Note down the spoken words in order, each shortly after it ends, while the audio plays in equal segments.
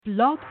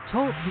Blog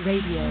Talk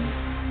Radio.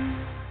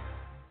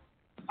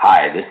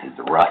 Hi, this is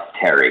Russ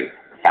Terry,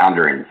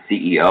 founder and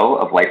CEO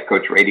of Life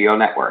Coach Radio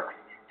Network.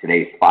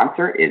 Today's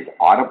sponsor is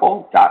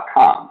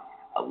Audible.com,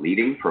 a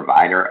leading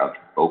provider of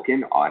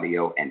spoken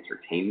audio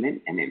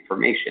entertainment and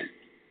information.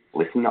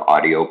 Listen to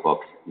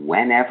audiobooks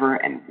whenever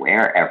and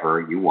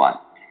wherever you want.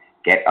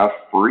 Get a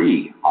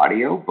free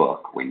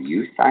audiobook when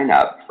you sign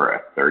up for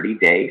a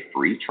 30-day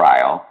free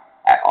trial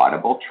at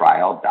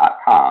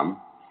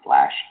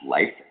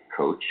audibletrial.com/lifecoachradio.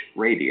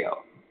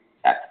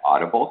 That's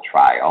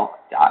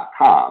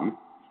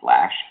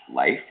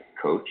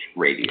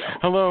audibletrial.com/lifecoachradio.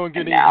 Hello and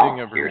good and now,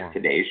 evening, everyone. Here's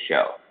today's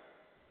show.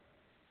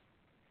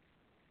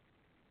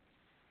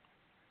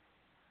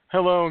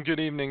 Hello and good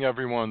evening,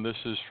 everyone. This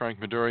is Frank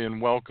Maduri,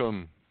 and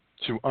welcome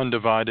to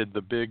Undivided,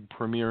 the big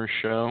premiere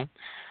show.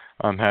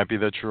 I'm happy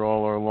that you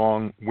all are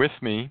along with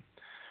me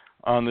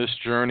on this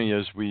journey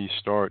as we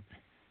start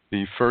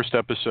the first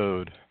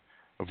episode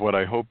of what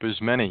I hope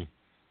is many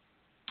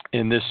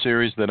in this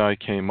series that I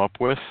came up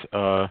with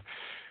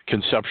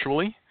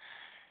conceptually.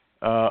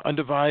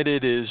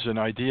 Undivided is an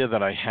idea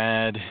that I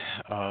had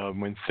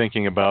when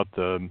thinking about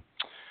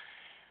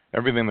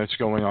everything that's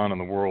going on in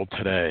the world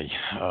today.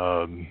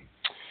 The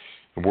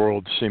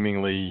world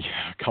seemingly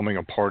coming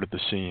apart at the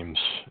seams.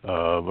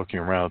 Looking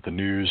around at the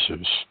news,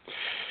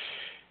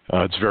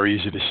 it's very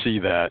easy to see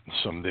that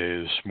some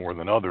days more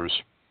than others.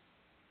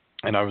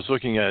 And I was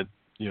looking at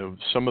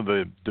some of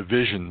the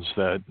divisions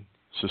that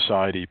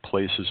society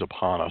places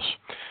upon us,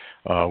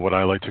 what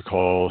I like to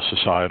call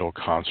societal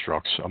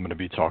constructs. I'm going to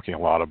be talking a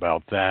lot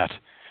about that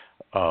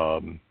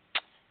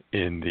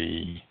in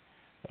the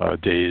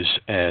days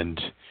and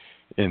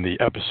in the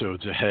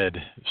episodes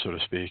ahead, so to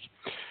speak.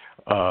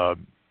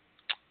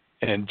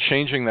 And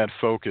changing that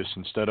focus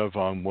instead of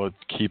on what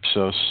keeps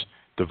us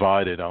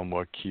divided, on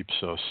what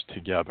keeps us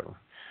together.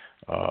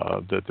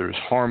 That there's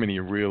harmony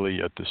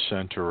really at the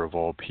center of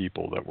all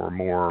people, that we're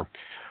more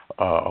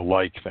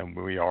alike than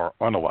we are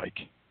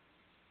unalike.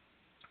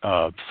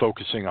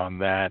 Focusing on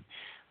that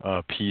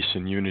peace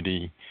and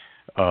unity,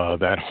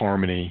 that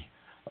harmony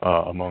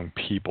among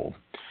people.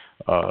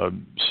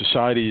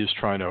 Society is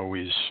trying to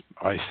always,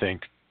 I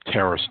think,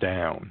 tear us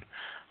down.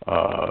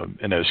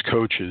 And as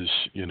coaches,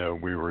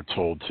 we were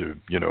told to,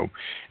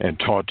 and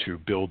taught to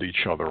build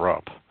each other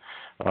up.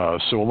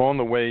 So along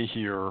the way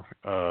here,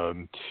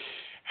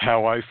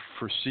 how I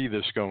foresee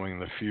this going in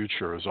the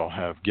future is I'll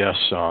have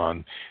guests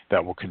on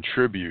that will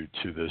contribute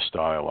to this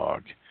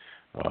dialogue.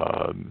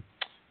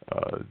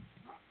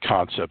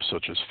 Concepts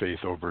such as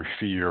faith over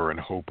fear and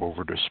hope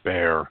over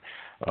despair.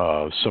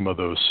 Some of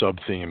those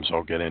sub-themes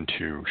I'll get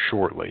into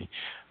shortly.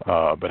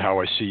 But how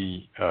I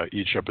see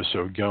each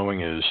episode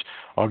going is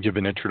I'll give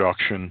an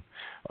introduction,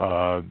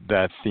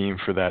 that theme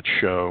for that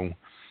show.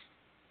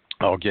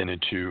 I'll get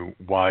into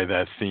why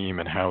that theme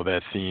and how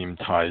that theme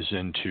ties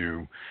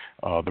into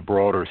the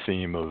broader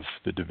theme of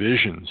the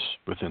divisions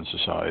within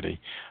society,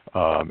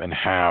 and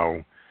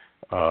how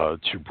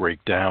to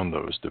break down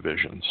those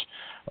divisions.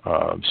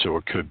 So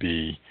it could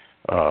be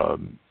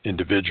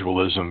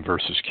individualism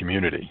versus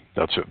community.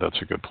 That's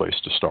a good place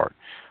to start.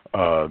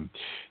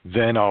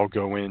 Then I'll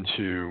go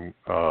into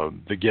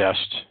the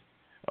guest.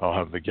 I'll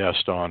have the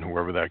guest on,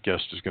 whoever that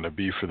guest is going to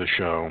be for the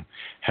show,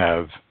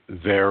 have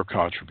their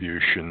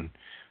contribution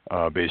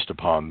based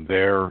upon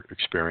their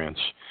experience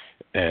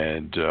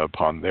and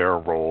upon their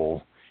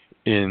role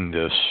in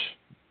this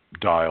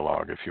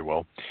dialogue, if you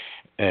will,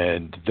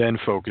 and then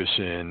focus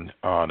in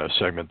on a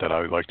segment that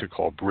I would like to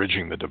call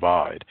Bridging the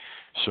Divide.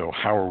 So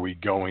how are we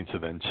going to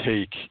then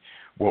take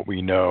what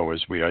we know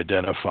as we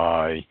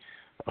identify,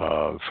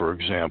 for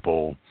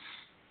example,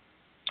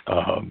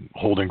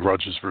 holding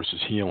grudges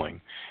versus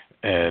healing,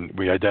 and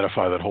we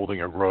identify that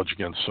holding a grudge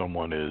against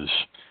someone is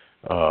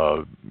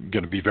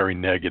going to be very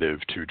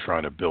negative to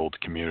trying to build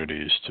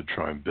communities, to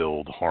try and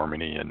build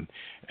harmony and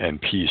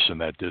peace, and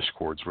that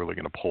discord's really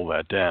going to pull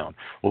that down.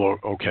 Well,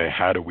 okay,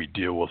 how do we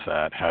deal with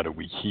that? How do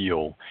we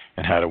heal?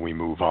 And how do we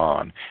move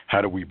on?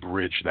 How do we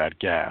bridge that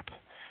gap?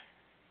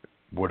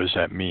 What does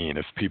that mean?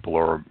 If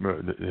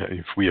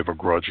we have a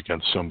grudge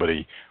against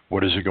somebody,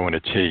 what is it going to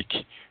take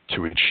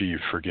to achieve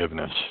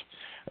forgiveness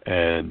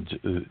and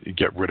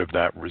get rid of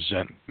that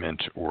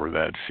resentment or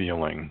that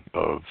feeling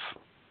of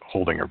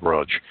holding a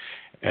grudge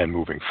and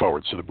moving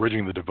forward? So the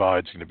Bridging the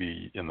Divide is going to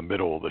be in the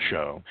middle of the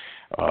show.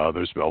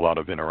 There's been a lot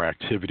of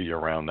interactivity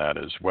around that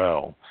as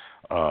well.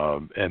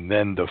 And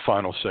then the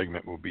final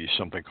segment will be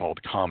something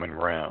called Common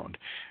Ground,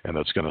 and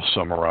that's going to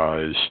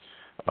summarize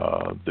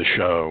the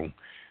show,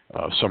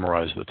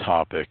 summarize the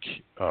topic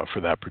for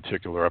that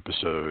particular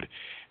episode,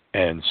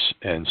 and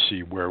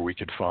see where we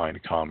could find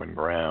common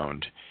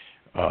ground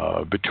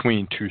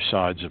between two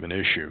sides of an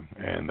issue.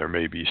 And there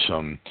may be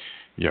some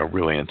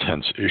really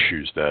intense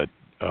issues that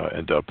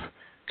end up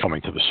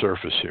coming to the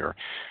surface here.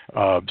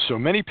 So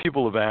many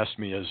people have asked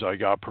me as I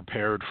got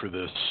prepared for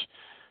this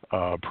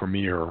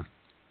premiere,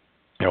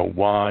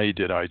 why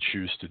did I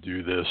choose to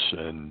do this,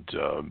 and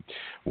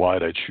why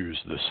did I choose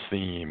this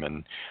theme?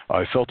 And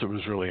I felt it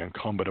was really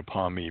incumbent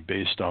upon me,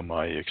 based on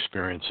my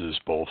experiences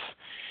both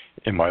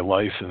in my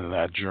life and in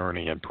that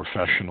journey and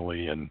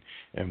professionally and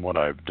what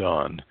I've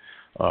done.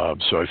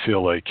 So I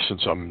feel like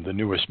since I'm the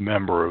newest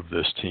member of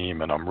this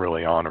team and I'm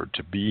really honored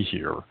to be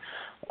here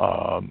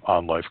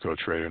on Life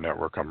Coach Radio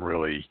Network, I'm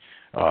really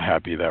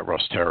happy that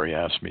Russ Terry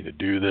asked me to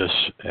do this.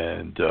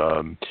 And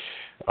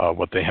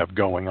what they have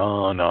going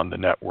on the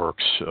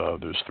networks,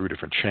 there's 3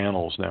 different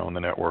channels now on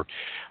the network.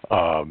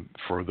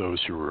 For those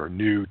who are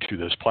new to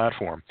this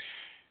platform,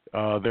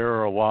 there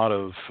are a lot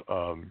of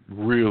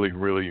really,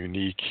 really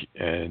unique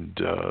and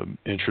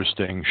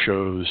interesting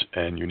shows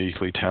and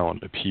uniquely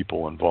talented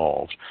people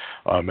involved.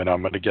 And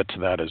I'm going to get to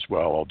that as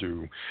well.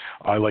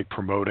 I like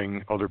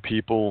promoting other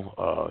people,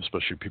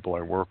 especially people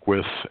I work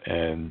with,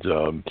 and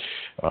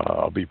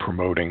I'll be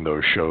promoting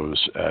those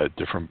shows at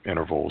different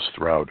intervals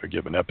throughout a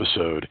given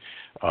episode.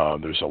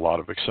 There's a lot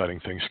of exciting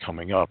things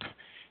coming up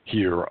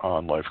here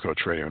on Life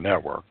Coach Radio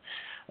Network.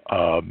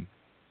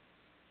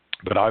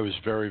 But I was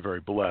very, very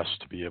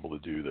blessed to be able to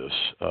do this.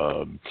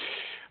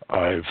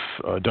 I've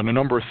done a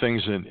number of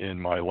things in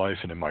my life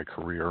and in my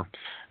career,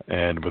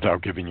 and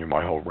without giving you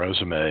my whole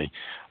resume,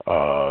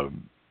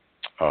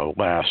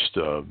 last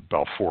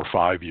about 4 or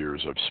 5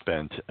 years I've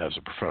spent as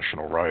a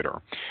professional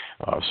writer.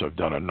 So I've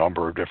done a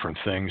number of different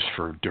things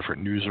for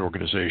different news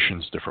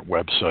organizations, different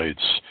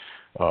websites,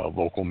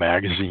 local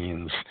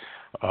magazines.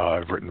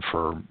 I've written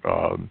for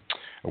a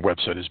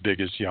website as big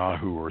as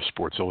Yahoo or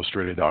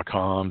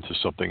SportsIllustrated.com to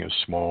something as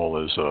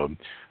small as a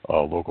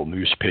local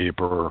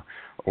newspaper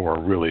or a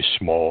really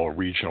small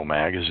regional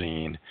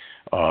magazine,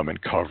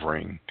 and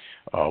covering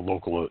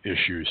local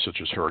issues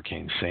such as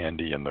Hurricane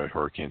Sandy and the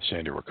Hurricane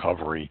Sandy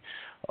recovery,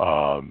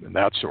 and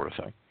that sort of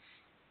thing.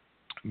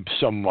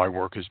 Some of my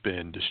work has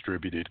been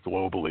distributed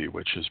globally,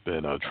 which has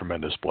been a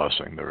tremendous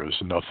blessing. There is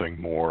nothing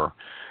more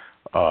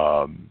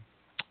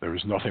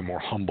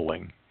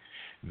humbling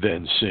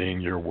than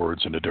seeing your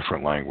words in a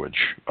different language.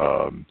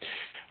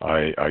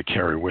 I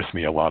carry with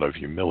me a lot of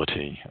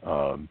humility,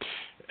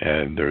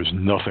 and there's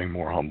nothing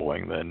more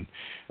humbling than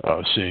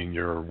seeing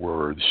your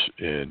words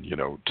in,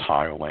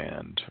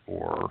 Thailand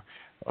or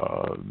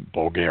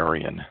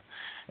Bulgarian,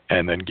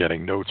 and then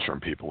getting notes from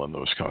people in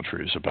those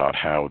countries about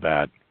how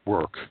that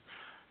work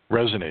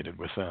resonated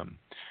with them.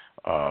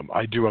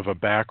 I do have a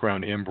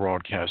background in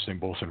broadcasting,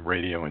 both in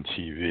radio and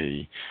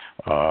TV.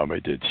 I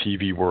did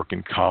TV work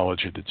in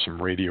college. I did some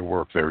radio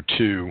work there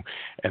too,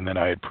 and then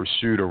I had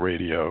pursued a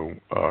radio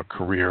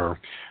career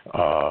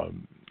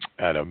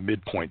at a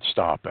midpoint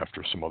stop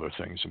after some other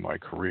things in my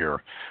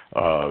career.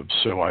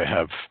 So I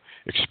have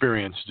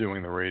experience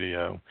doing the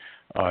radio.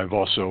 I've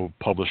also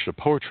published a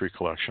poetry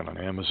collection on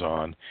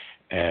Amazon,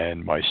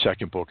 and my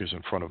second book is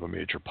in front of a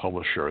major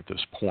publisher at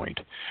this point.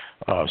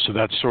 So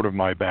that's sort of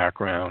my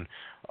background.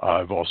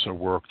 I've also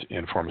worked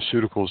in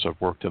pharmaceuticals.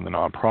 I've worked in the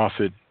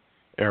nonprofit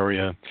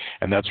area,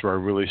 and that's where I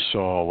really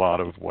saw a lot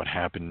of what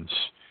happens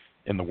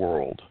in the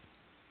world.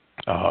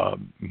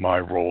 My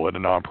role at a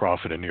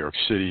nonprofit in New York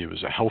City, it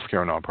was a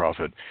healthcare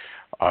nonprofit.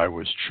 I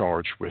was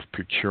charged with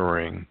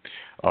procuring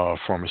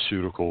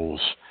pharmaceuticals,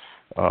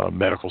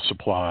 medical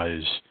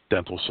supplies,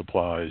 dental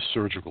supplies,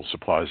 surgical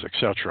supplies,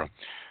 etc.,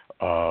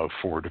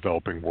 for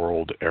developing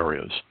world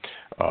areas,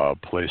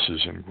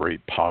 places in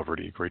great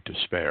poverty, great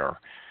despair.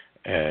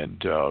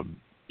 And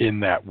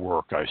in that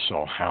work, I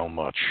saw how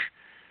much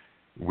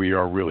we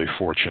are really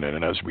fortunate.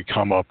 And as we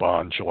come up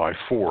on July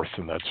 4th,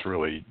 and that's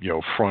really,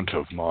 front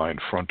of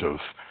mind, front of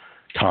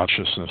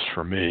consciousness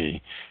for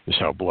me, is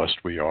how blessed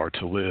we are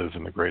to live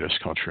in the greatest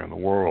country in the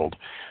world,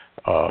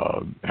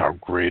 how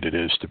great it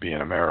is to be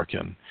an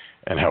American,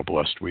 and how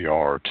blessed we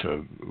are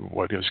to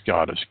what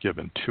God has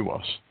given to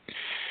us.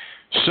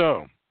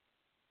 So,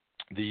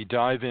 the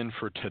dive in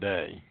for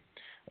today,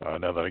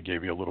 now that I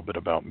gave you a little bit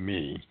about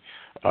me,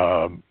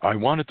 I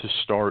wanted to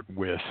start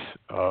with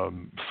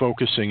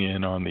focusing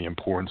in on the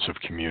importance of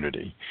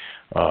community,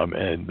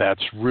 and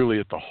that's really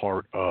at the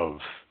heart of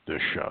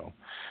this show.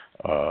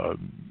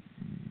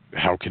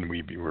 How can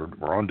we be?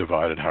 We're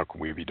undivided. How can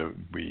we be?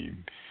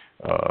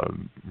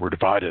 We're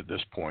divided at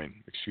this point.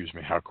 Excuse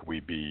me. How can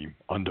we be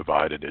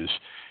undivided? Is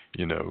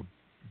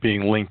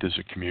being linked as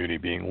a community,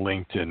 being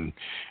linked in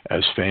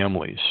as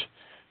families.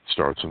 It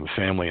starts in the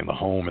family, in the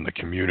home, in the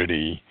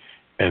community,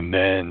 and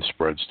then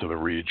spreads to the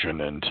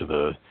region and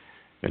to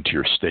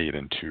your state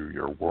and to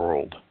your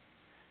world.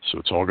 So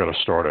it's all got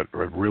to start at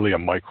really a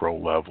micro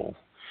level.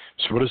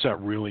 So what does that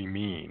really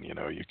mean?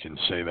 You can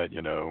say that,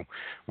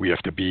 we have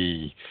to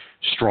be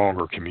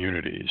stronger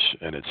communities,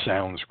 and it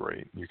sounds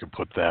great. You can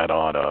put that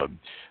on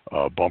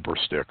a bumper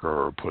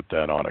sticker or put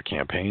that on a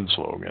campaign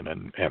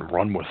slogan and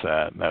run with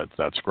that, and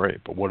that's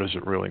great. But what does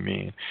it really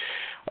mean?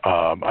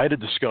 I had a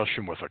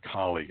discussion with a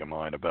colleague of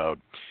mine about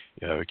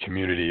the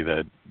community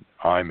that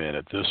I'm in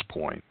at this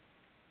point,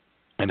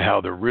 and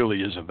how there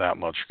really isn't that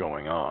much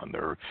going on.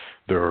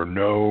 There are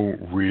no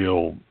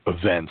real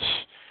events.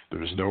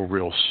 There's no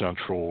real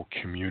central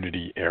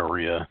community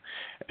area,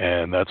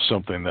 and that's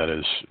something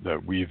that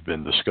we've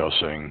been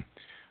discussing,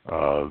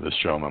 this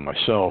gentleman and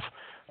myself.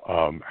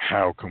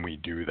 How can we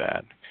do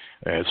that?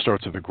 And it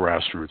starts at the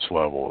grassroots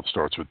level. It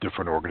starts with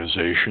different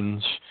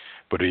organizations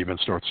but it even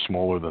starts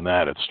smaller than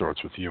that. It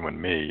starts with you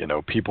and me. You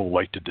know, people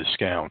like to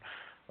discount,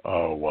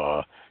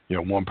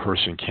 one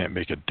person can't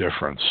make a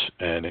difference.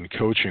 And in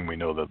coaching, we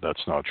know that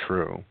that's not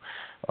true.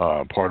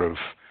 Part of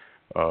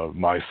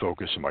my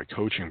focus in my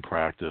coaching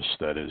practice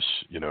that is,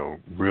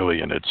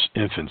 really in its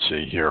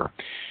infancy here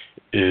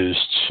is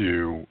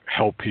to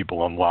help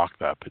people unlock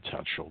that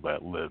potential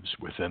that lives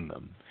within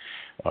them.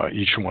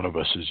 Each one of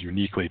us is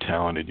uniquely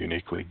talented,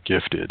 uniquely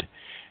gifted,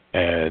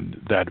 and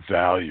that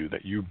value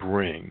that you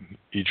bring,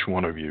 each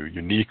one of you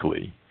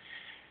uniquely,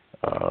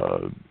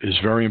 is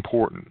very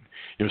important.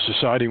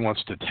 Society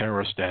wants to tear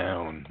us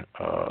down,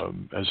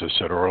 as I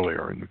said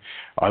earlier, and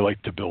I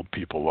like to build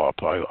people up.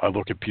 I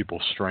look at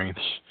people's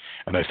strengths,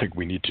 and I think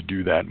we need to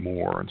do that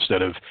more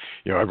instead of,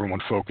 everyone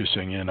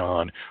focusing in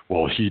on,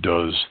 well, he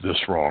does this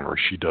wrong or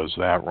she does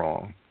that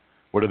wrong.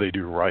 What do they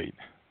do right?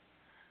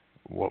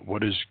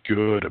 What is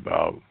good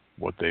about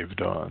what they've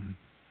done?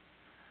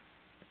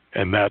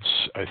 And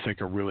that's, I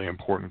think, a really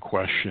important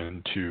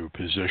question to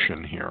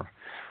position here.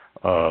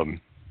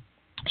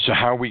 So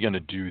how are we going to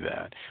do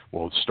that?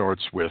 Well, it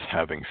starts with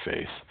having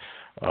faith,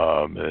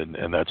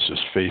 and that's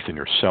just faith in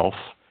yourself.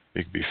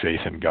 It could be faith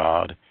in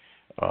God.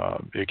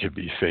 It could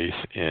be faith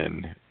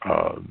in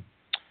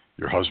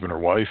your husband or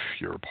wife,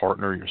 your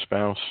partner, your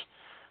spouse,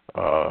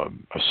 a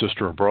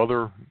sister or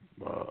brother,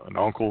 an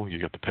uncle. You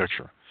get the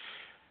picture.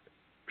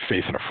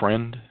 Faith in a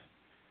friend,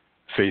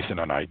 faith in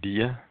an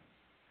idea.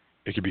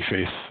 It could be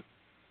faith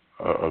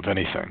of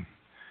anything.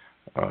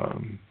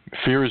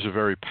 Fear is a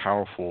very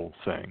powerful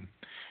thing.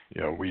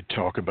 We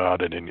talk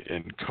about it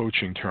in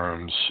coaching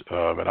terms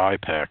at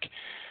IPAC.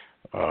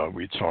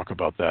 We talk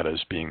about that as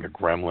being the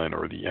gremlin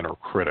or the inner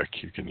critic.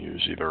 You can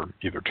use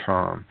either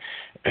term.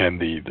 And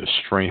the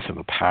strength and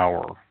the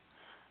power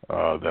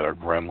that a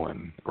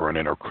gremlin or an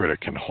inner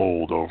critic can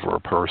hold over a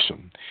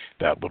person,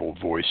 that little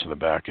voice in the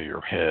back of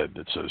your head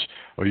that says,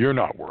 oh, you're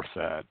not worth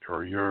that,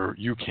 or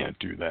you can't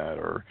do that,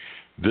 or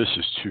this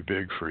is too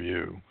big for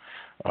you.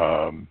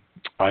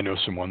 I know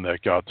someone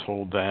that got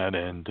told that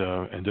and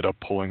ended up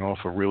pulling off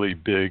a really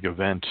big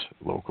event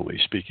locally,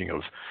 speaking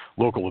of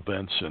local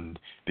events and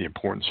the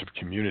importance of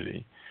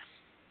community,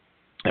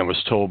 and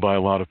was told by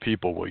a lot of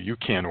people, well, you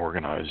can't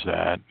organize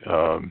that.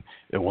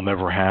 It will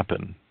never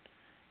happen.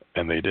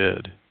 And they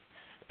did.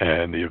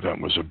 And the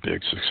event was a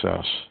big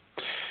success.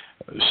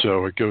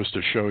 So it goes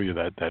to show you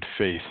that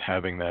faith,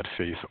 having that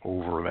faith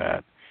over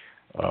that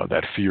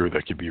fear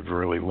that could be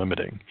really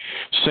limiting.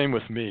 Same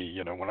with me.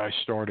 When I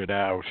started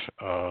out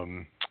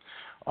on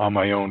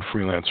my own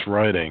freelance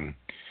writing,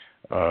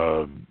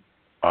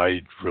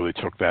 I really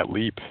took that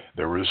leap.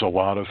 There was a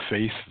lot of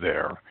faith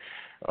there.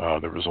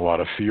 There was a lot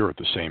of fear at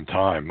the same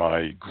time.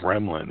 My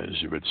gremlin, as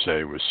you would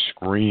say, was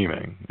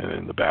screaming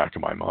in the back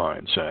of my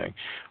mind saying,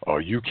 oh,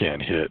 you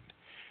can't hit,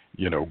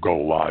 go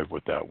live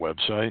with that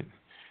website.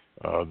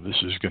 This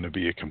is going to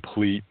be a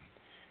complete,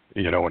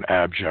 an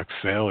abject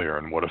failure,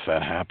 and what if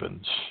that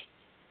happens?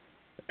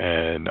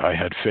 And I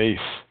had faith,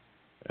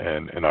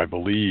 and I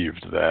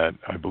believed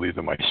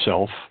in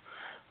myself.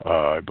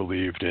 I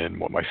believed in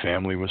what my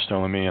family was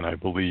telling me, and I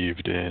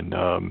believed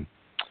in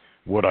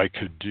what I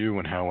could do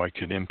and how I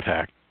could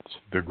impact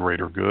the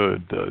greater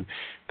good,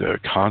 the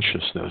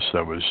consciousness.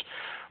 That was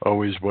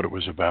always what it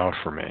was about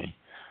for me.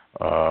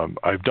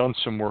 I've done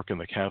some work in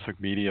the Catholic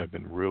media. I've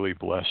been really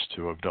blessed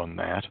to have done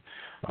that.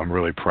 I'm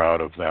really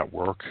proud of that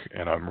work,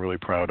 and I'm really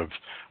proud of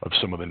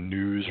some of the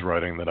news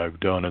writing that I've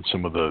done and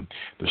some of the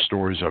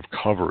stories I've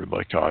covered,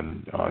 like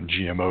on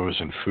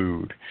GMOs and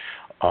food,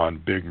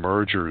 on big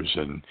mergers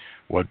and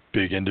what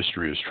big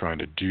industry is trying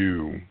to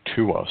do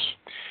to us.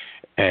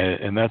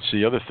 And that's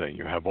the other thing.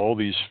 You have all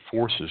these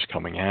forces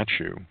coming at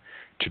you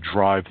to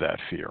drive that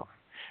fear.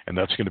 And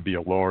that's going to be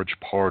a large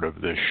part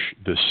of this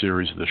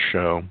series of the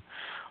show,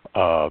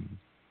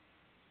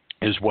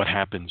 is what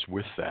happens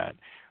with that.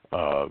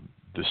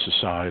 The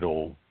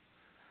societal,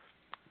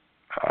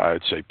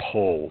 I'd say,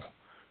 pull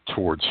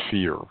towards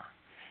fear,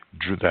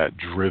 that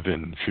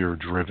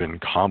fear-driven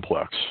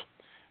complex,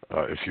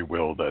 if you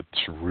will, that's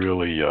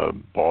really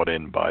bought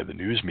in by the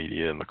news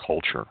media and the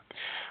culture.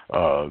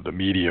 The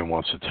media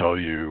wants to tell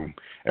you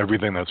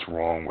everything that's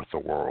wrong with the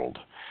world.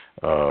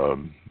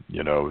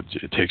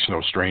 It takes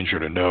no stranger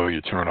to know.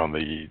 You turn on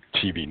the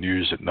TV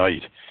news at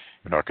night,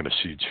 you're not going to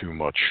see too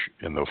much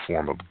in the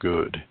form of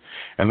good.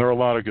 And there are a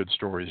lot of good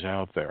stories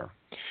out there.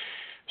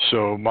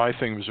 So my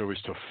thing was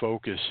always to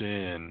focus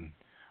in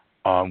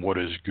on what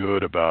is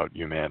good about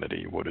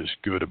humanity, what is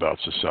good about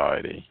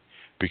society,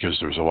 because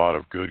there's a lot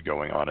of good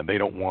going on, and they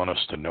don't want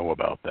us to know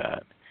about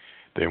that.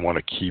 They want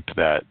to keep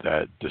that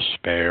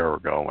despair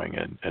going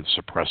and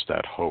suppress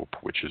that hope,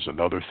 which is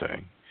another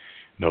thing,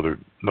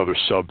 another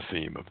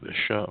sub-theme of this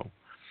show.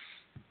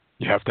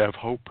 You have to have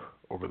hope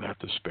over that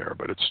despair,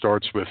 but it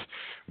starts with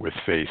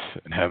faith,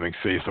 and having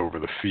faith over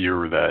the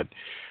fear that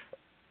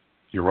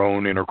your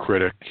own inner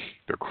critic,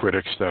 the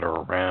critics that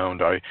are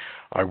around.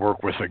 I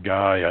work with a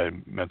guy, I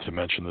meant to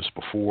mention this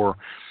before,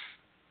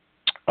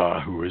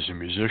 who is a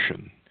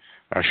musician.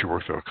 I actually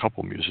work with a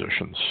couple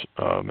musicians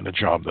in a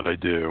job that I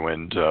do,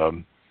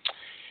 and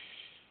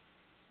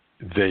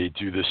they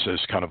do this as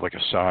kind of like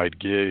a side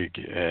gig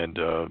and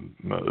a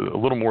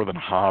little more than a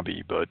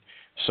hobby, but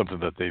something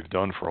that they've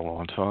done for a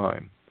long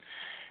time.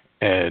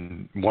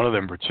 And one of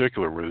them in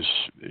particular was,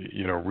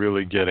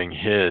 really getting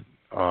hit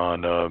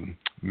on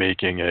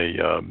making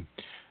an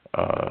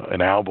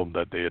album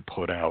that they had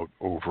put out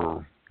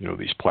over,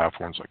 these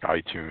platforms like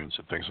iTunes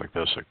and things like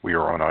this. Like we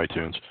are on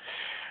iTunes,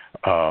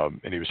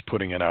 and he was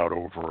putting it out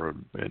over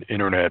an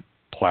internet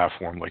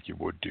platform like you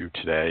would do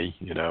today.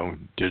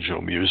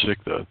 Digital music.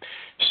 The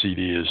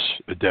CD is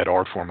a dead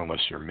art form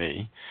unless you're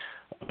me.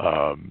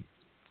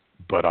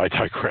 But I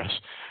digress.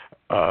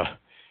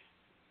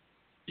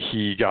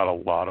 He got a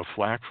lot of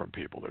flack from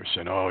people. They're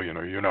saying, "Oh,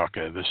 you're not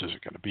gonna. This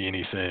isn't going to be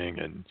anything."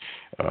 And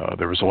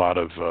there was a lot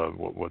of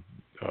what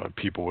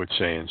people would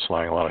say in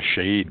slang, a lot of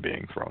shade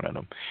being thrown at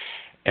him.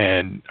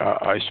 And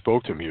I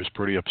spoke to him. He was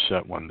pretty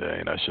upset one day,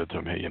 and I said to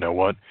him, "Hey, you know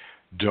what?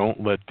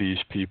 Don't let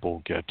these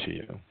people get to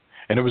you."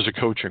 And it was a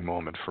coaching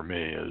moment for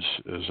me as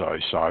I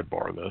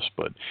sidebar this,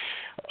 but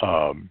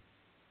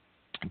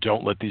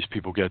don't let these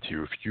people get to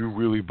you. If you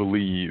really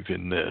believe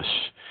in this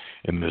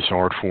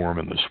art form,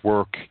 in this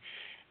work,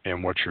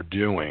 and what you're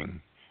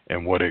doing,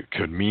 and what it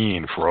could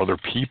mean for other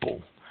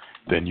people,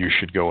 then you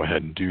should go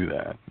ahead and do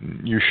that.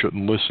 You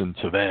shouldn't listen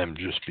to them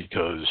just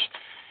because,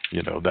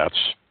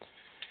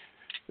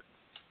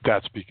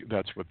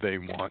 that's what they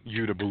want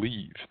you to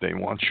believe. They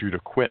want you to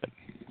quit.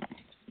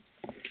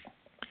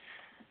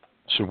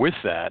 So with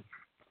that,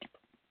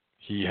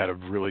 he had a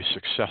really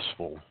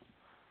successful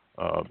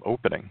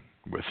opening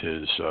with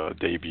his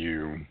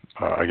debut.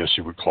 I guess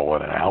you would call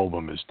it an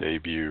album, his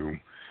debut.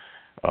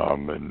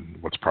 And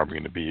what's probably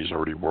going to be, he's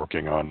already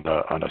working on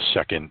a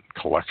second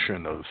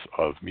collection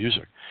of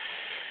music.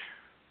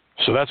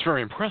 So that's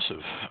very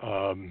impressive,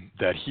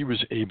 that he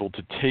was able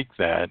to take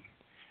that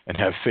and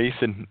have faith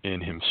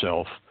in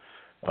himself.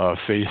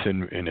 Faith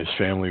in his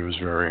family was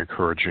very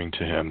encouraging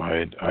to him.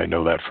 I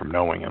know that from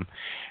knowing him.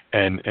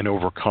 And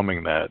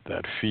overcoming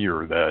that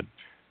fear that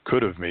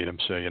could have made him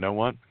say, "You know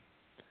what?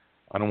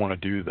 I don't want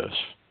to do this."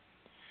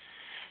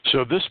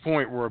 So at this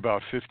point, we're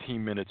about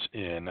 15 minutes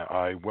in.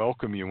 I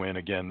welcome you in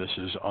again. This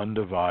is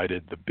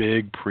Undivided, the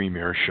big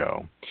premiere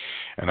show.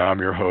 And I'm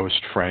your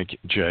host, Frank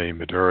J.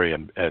 Maduri.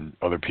 And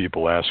other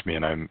people ask me,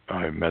 and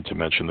I meant to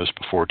mention this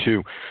before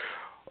too,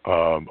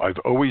 I've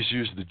always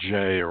used the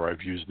J, or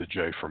I've used the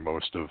J for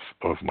most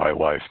of my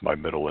life, my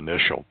middle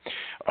initial.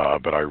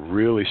 But I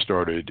really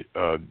started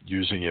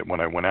using it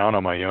when I went out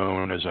on my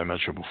own, as I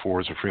mentioned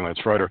before, as a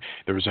freelance writer.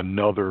 There was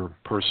another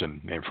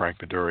person named Frank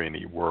Maduri, and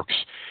he works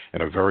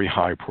in a very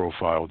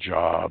high-profile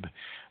job.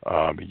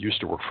 He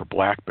used to work for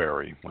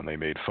BlackBerry when they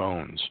made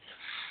phones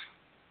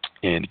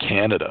in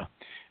Canada.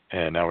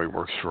 And now he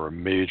works for a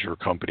major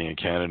company in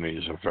Canada.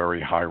 He's a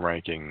very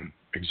high-ranking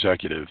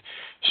executive.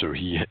 So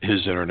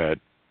his internet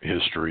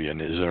history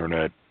and his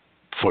internet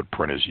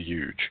footprint is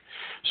huge.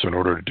 So in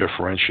order to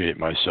differentiate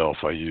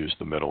myself, I use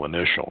the middle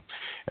initial.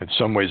 In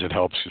some ways it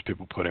helps because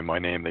people put in my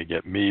name, they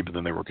get me, but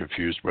then they were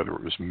confused whether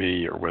it was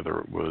me or whether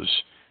it was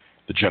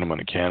the gentleman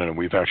in Canada.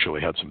 We've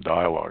actually had some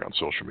dialogue on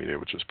social media,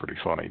 which is pretty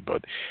funny.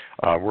 But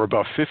we're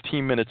about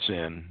 15 minutes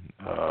in,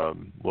 a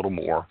little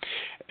more,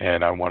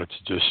 and I wanted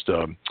to just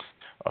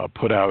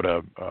put out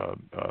a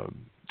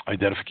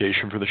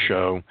identification for the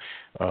show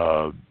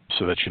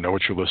so that you know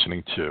what you're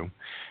listening to.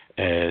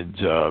 And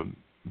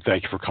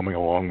thank you for coming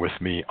along with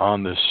me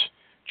on this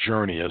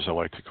journey, as I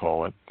like to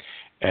call it,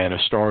 and a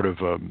start of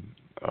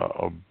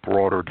a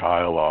broader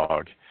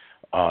dialogue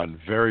on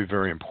very,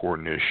 very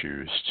important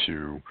issues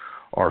to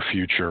our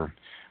future,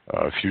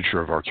 future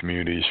of our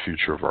communities,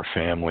 future of our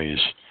families,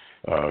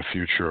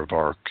 future of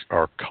our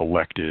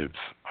collective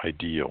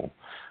ideal,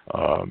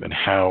 and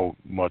how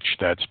much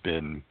that's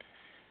been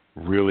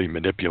really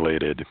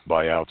manipulated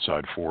by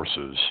outside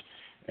forces.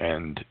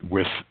 And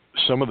with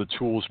some of the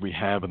tools we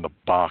have in the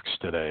box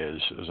today,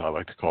 as I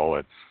like to call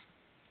it,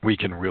 we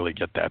can really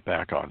get that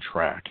back on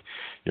track.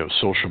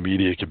 Social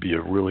media could be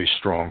a really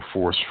strong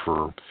force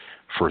for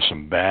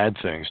some bad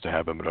things to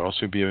happen, but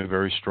also be a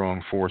very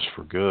strong force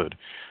for good.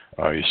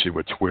 You see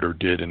what Twitter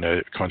did in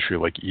a country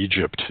like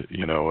Egypt,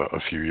 a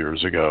few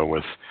years ago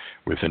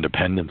with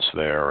independence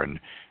there, and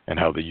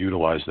how they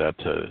utilized that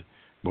to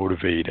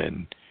motivate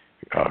and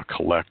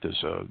collect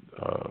as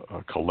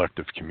a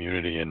collective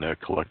community and a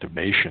collective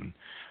nation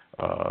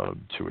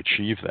to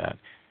achieve that.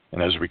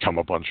 And as we come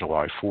up on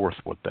July 4th,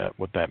 what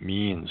that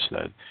means,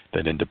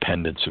 that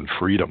independence and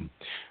freedom,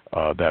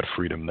 that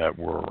freedom that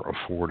we're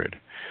afforded.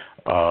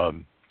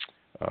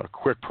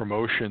 Quick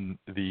promotion,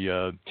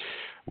 the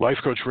Life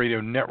Coach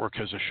Radio Network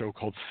has a show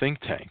called Think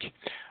Tank.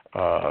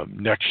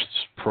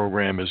 Next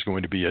program is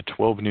going to be at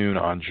 12 noon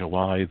on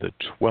July the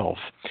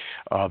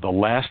 12th. The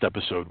last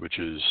episode, which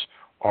is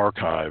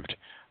archived,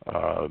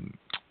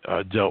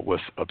 dealt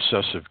with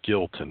obsessive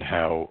guilt and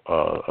how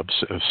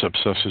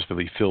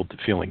obsessively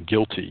feeling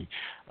guilty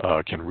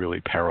can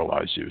really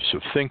paralyze you. So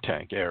Think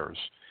Tank airs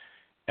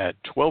at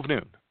 12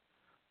 noon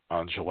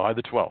on July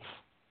the 12th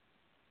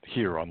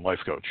here on Life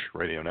Coach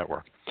Radio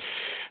Network.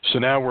 So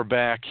now we're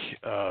back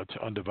to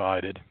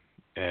Undivided,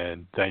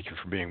 and thank you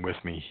for being with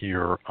me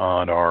here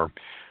on our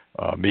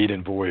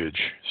maiden voyage,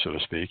 so to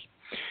speak.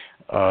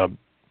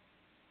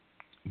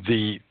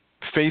 The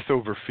faith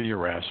over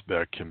fear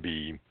aspect can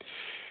be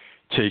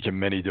taken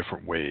many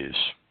different ways.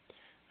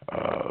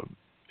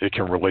 It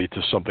can relate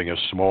to something as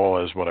small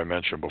as what I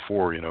mentioned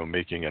before,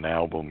 making an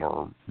album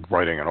or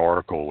writing an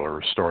article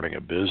or starting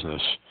a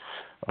business,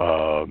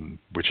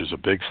 which is a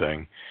big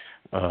thing.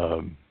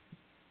 And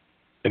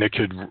it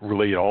could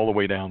relate all the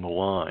way down the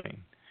line.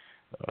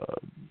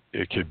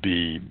 It could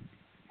be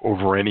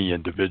over any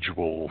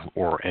individual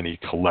or any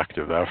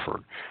collective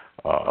effort.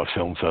 A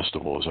film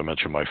festival, as I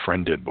mentioned, my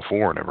friend did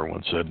before, and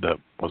everyone said that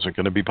wasn't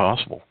going to be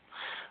possible.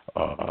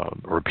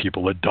 Or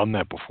people had done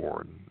that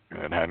before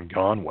and it hadn't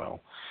gone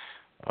well.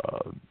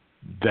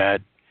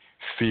 That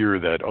fear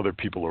that other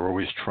people are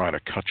always trying to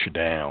cut you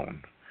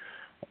down,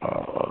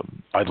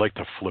 I'd like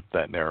to flip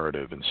that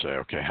narrative and say,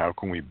 okay, how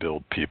can we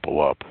build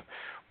people up?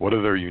 What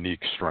are their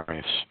unique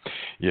strengths?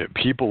 Yeah,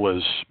 people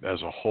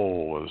as a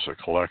whole, as a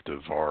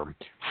collective, are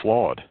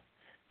flawed.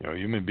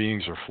 Human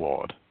beings are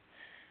flawed.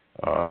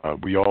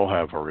 We all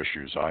have our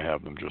issues. I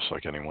have them just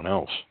like anyone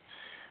else.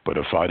 But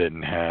if I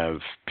didn't have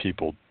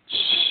people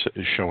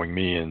showing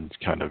me and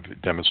kind of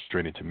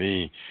demonstrating to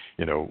me,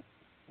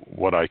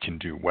 what I can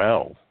do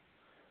well,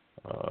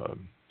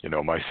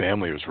 my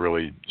family was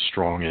really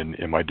strong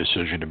in my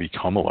decision to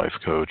become a life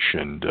coach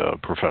and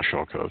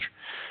professional coach.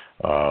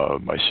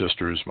 My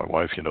sisters, my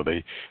wife,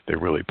 they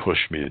really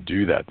pushed me to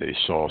do that. They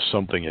saw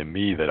something in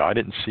me that I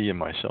didn't see in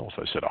myself.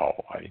 I said,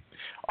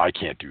 I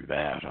can't do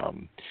that.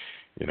 I'm,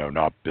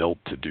 not built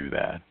to do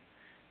that.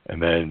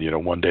 And then,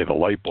 one day the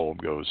light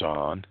bulb goes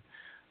on,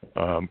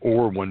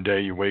 or one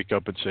day you wake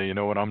up and say, you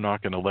know what, I'm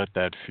not going to let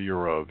that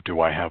fear of, do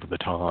I have the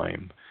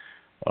time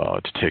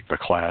to take the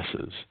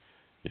classes?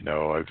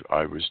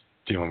 I was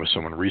dealing with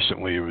someone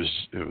recently who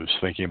was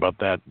thinking about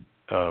that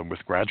with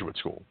graduate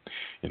school.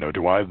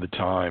 Do I have the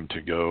time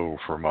to go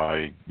for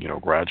my,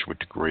 graduate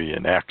degree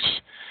in X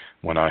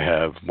when I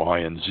have Y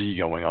and Z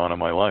going on in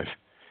my life?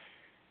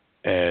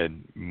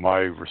 And my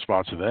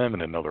response to them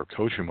in another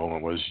coaching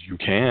moment was, you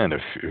can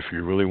if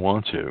you really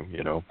want to,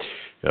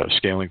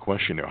 scaling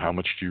question, how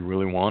much do you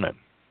really want it?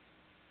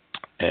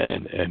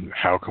 And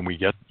how can we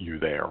get you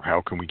there?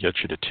 How can we get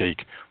you to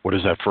take, what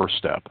is that first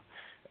step?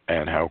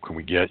 And how can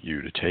we get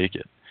you to take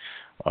it?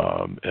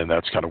 And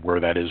that's kind of where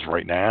that is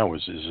right now,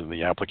 is in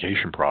the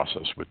application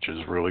process, which is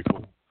really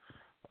cool.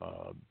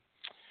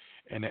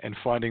 And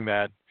finding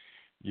that,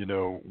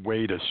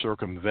 way to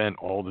circumvent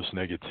all this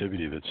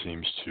negativity that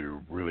seems to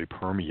really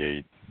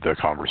permeate the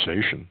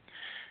conversation.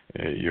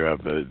 You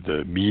have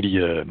the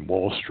media and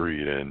Wall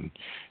Street and,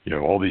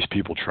 all these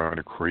people trying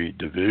to create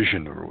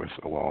division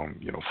along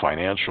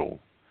financial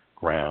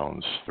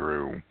grounds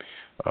through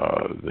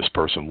this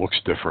person looks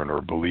different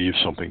or believes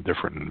something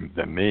different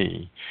than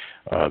me.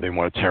 They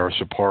want to tear us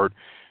apart.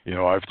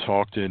 I've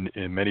talked in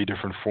many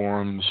different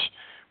forums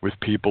with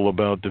people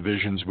about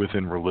divisions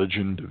within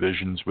religion,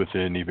 divisions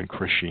within even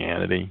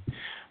Christianity.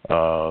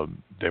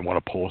 They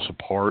want to pull us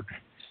apart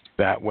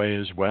that way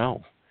as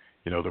well.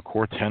 The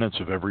core tenets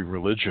of every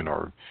religion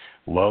are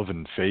love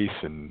and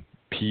faith and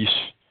peace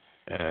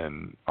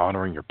and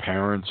honoring your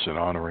parents and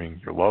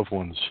honoring your loved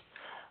ones.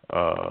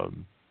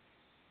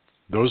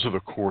 Those are the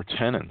core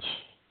tenets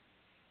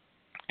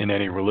in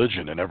any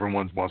religion, and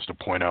everyone wants to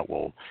point out,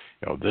 well,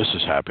 this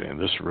is happening,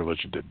 this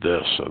religion did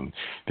this, and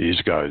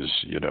these guys,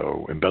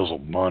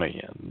 embezzled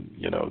money, and,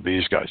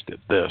 these guys did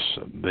this,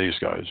 and these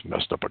guys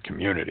messed up a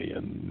community,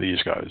 and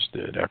these guys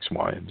did X,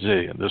 Y, and Z,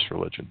 and this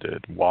religion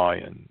did Y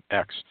and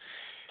X,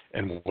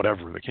 and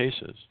whatever the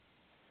case is.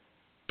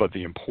 But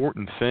the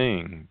important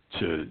thing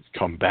to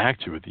come back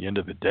to at the end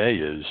of the day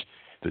is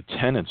the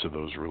tenets of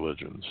those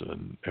religions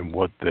and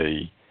what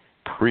they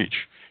preach.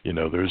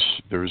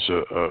 There's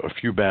a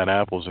few bad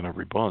apples in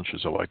every bunch,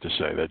 as I like to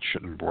say, that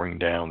shouldn't bring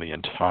down the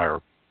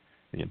entire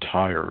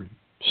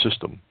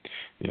system,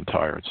 the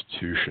entire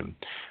institution.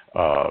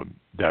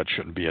 That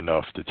shouldn't be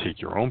enough to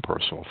take your own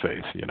personal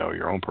faith.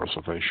 Your own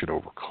personal faith should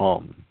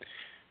overcome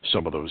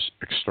some of those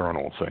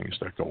external things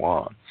that go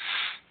on.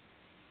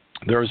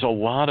 There's a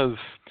lot of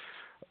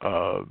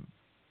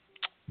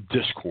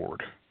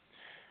discord.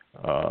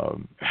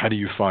 How do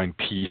you find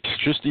peace,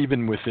 just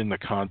even within the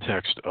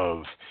context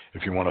of,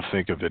 if you want to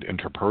think of it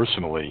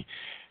interpersonally,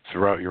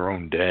 throughout your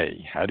own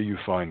day? How do you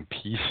find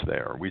peace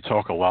there? We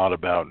talk a lot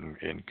about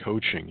in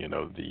coaching,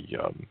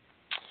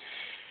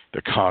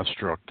 the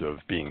construct of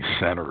being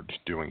centered,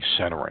 doing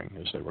centering,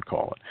 as they would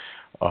call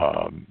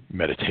it,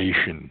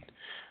 meditation,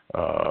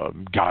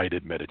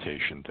 guided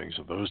meditation, things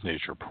of those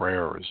nature.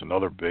 Prayer is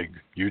another big,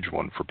 huge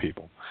one for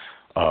people.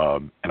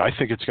 And I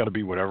think it's got to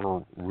be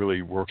whatever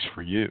really works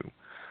for you.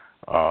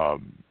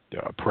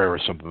 Prayer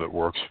is something that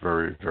works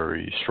very,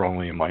 very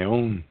strongly in my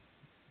own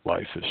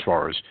life as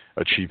far as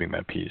achieving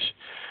that peace.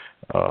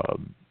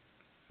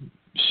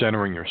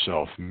 Centering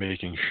yourself,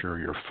 making sure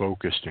you're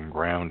focused and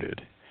grounded.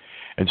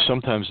 And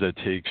sometimes that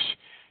takes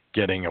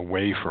getting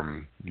away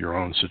from your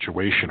own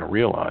situation to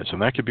realize,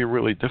 and that could be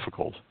really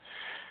difficult.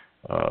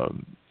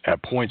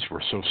 At points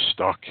we're so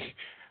stuck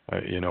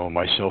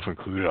Myself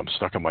included. I'm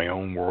stuck in my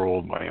own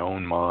world, my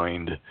own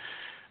mind,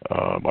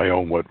 my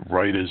own what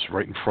right is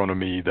right in front of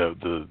me.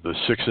 The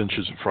 6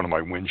 inches in front of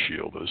my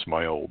windshield, as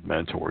my old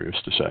mentor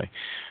used to say.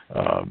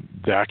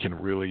 That can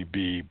really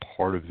be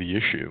part of the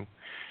issue.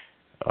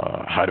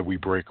 How do we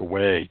break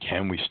away?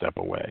 Can we step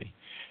away?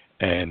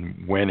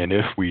 And when and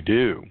if we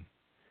do,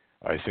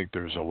 I think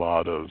there's a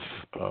lot of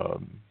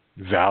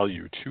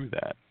value to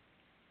that.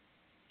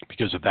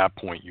 Because at that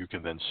point, you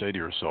can then say to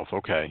yourself,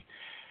 okay,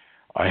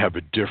 I have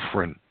a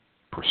different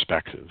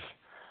perspective.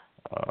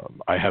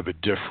 I have a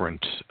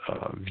different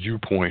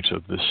viewpoint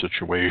of this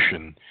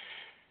situation.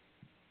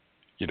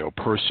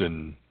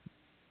 Person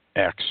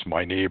X,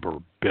 my neighbor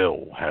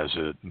Bill, has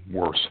it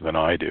worse than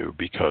I do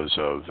because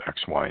of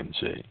X, Y, and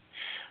Z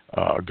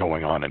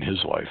going on in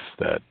his life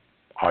that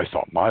I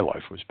thought my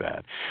life was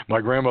bad. My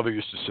grandmother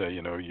used to say,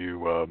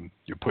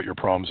 you put your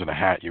problems in a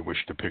hat, you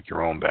wish to pick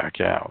your own back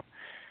out.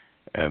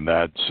 And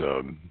that's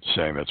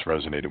saying that's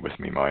resonated with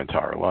me my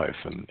entire life,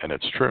 and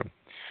it's true.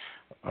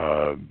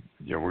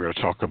 We're going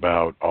to talk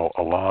about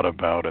a lot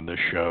about in this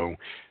show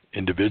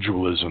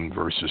individualism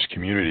versus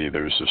community.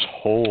 There's this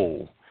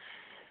whole,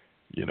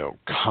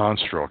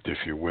 construct, if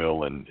you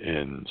will,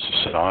 in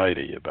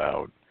society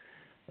about,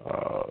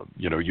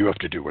 you have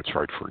to do what's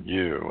right for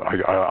you.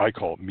 I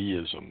call it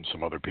meism.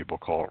 Some other people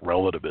call it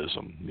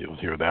relativism. You'll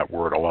hear that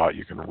word a lot.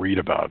 You can read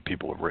about it.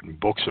 People have written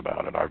books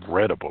about it. I've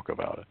read a book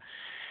about it.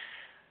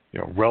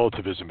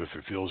 Relativism, if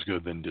it feels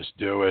good, then just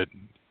do it.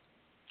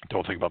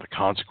 Don't think about the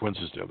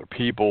consequences to other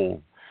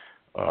people.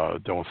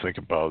 Don't think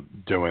about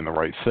doing the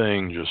right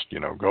thing. Just,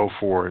 go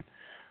for it.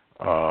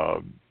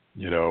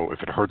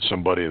 If it hurts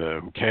somebody,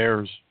 then who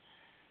cares?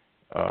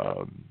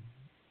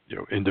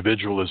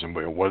 Individualism,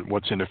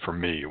 what's in it for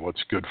me?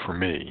 What's good for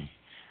me?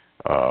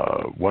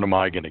 What am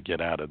I going to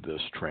get out of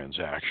this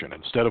transaction?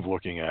 Instead of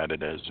looking at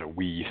it as a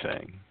we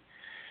thing.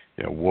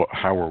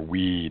 How are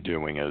we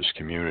doing as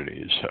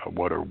communities?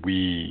 What are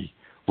we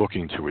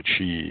looking to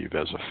achieve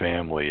as a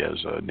family, as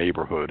a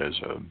neighborhood, as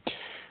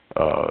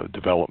a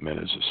development,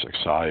 as a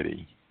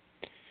society?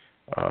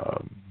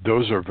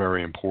 Those are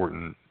very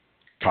important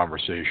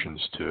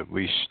conversations to at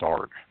least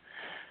start.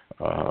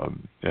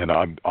 And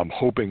I'm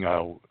hoping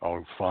I'll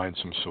find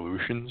some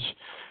solutions,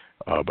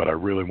 but I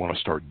really want to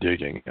start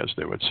digging, as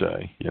they would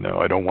say.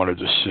 I don't want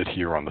to just sit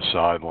here on the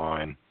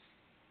sideline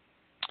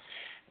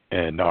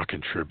and not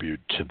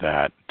contribute to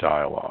that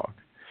dialogue.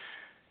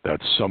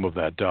 That's some of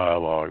that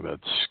dialogue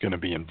that's going to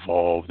be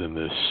involved in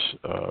this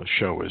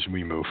show as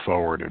we move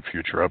forward in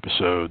future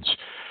episodes,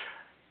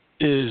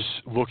 is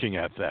looking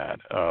at that.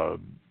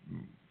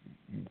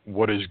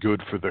 What is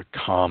good for the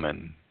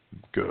common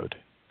good,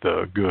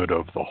 the good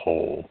of the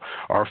whole.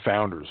 Our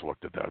founders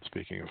looked at that,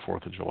 speaking of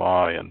 4th of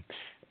July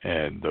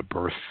and the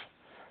birth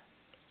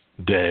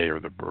day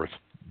or the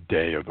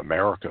birthday of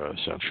America,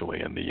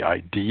 essentially, and the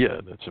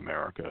idea that's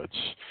America.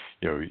 It's,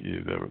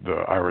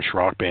 the Irish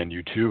rock band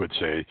U2 would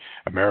say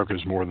America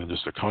is more than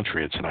just a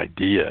country, it's an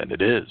idea, and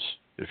it is,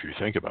 if you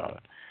think about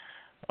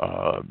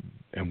it.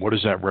 And what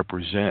does that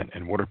represent,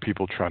 and what are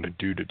people trying to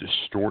do to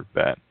distort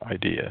that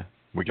idea?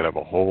 We could have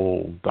a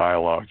whole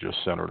dialogue just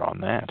centered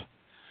on that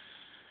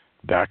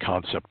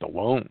concept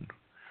alone.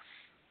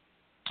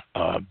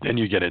 Then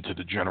you get into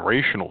the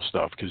generational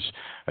stuff, because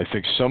I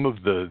think some of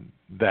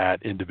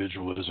that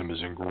individualism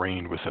is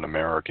ingrained within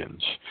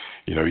Americans.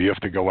 You have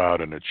to go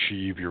out and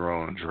achieve your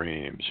own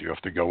dreams. You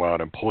have to go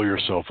out and pull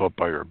yourself up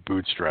by your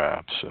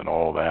bootstraps and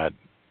all that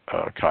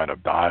kind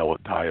of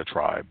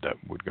diatribe that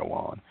would go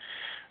on.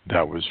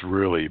 That was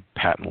really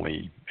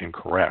patently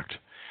incorrect,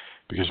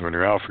 because when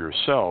you're out for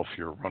yourself,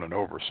 you're running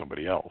over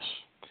somebody else.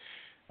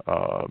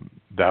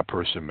 That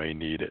person may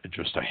need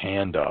just a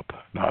hand up,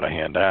 not a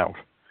handout.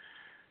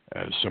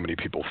 As so many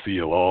people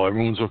feel,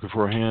 everyone's looking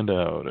for a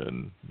handout,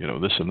 and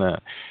this and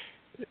that.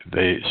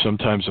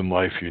 Sometimes in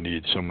life you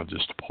need someone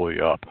just to pull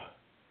you up,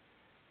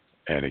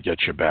 and it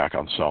gets you back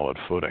on solid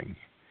footing,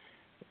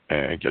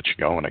 and get you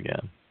going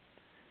again.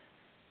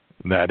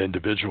 And that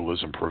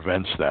individualism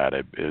prevents that.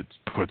 It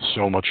puts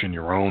so much in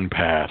your own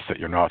path that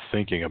you're not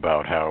thinking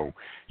about how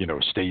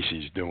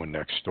Stacy's doing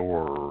next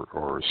door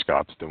or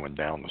Scott's doing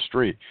down the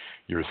street.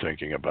 You're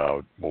thinking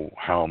about, well,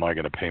 how am I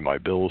going to pay my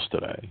bills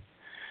today?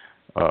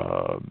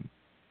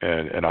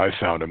 And I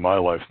found in my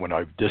life, when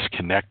I've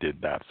disconnected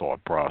that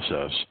thought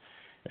process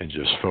and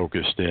just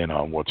focused in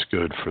on what's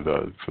good for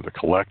the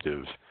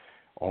collective,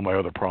 all my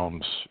other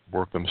problems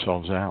work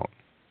themselves out.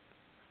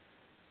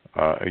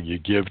 You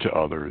give to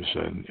others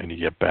and you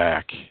get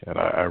back, and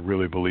I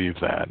really believe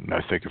that. And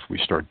I think if we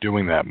start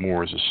doing that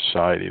more as a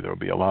society, there will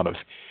be a lot of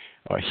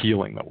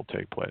healing that will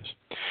take place.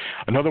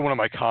 Another one of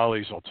my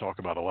colleagues, I'll talk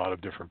about a lot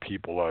of different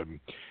people. I'm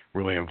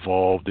really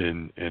involved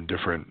in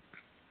different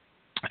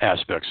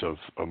aspects of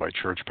my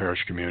church parish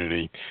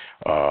community.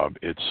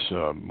 It's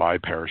my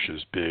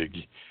parish's big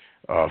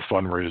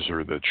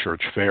fundraiser. The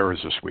church fair is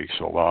this week,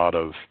 so a lot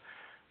of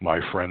my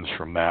friends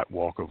from that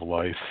walk of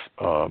life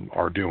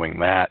are doing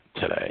that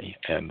today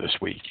and this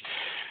week.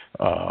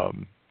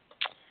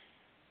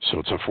 So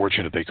it's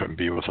unfortunate they couldn't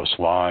be with us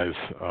live.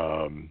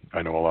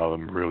 I know a lot of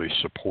them really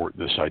support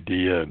this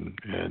idea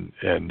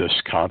and this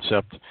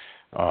concept.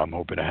 I'm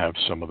hoping to have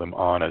some of them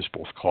on as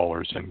both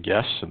callers and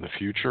guests in the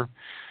future.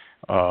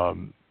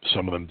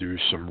 Some of them do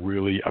some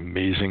really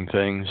amazing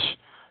things.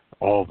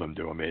 All of them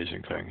do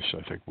amazing things.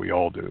 I think we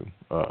all do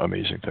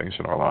amazing things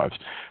in our lives.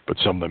 But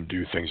some of them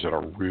do things that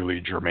are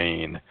really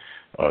germane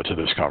to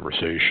this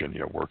conversation,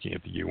 working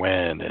at the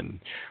UN and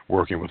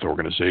working with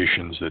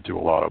organizations that do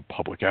a lot of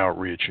public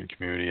outreach and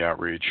community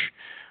outreach.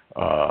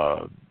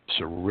 So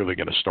we're really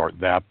going to start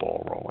that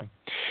ball rolling.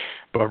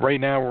 But right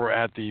now we're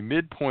at the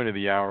midpoint of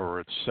the hour. We're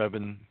at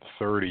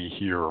 7:30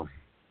 here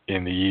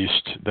in the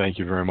East. Thank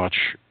you very much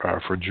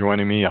for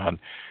joining me on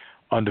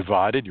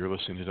Undivided. You're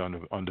listening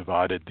to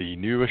Undivided, the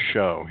newest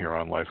show here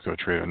on Life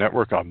Coach Radio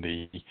Network. I'm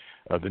the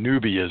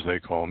newbie, as they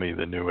call me,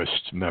 the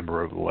newest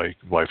member of the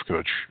Life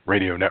Coach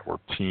Radio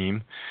Network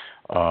team.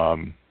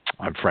 I'm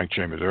Frank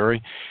J. Maduri.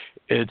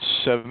 It's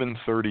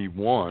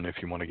 7:31, if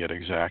you want to get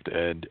exact,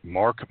 and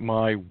mark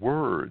my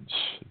words,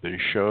 the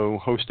show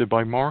hosted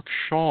by Mark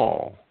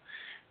Shaw,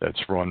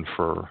 that's run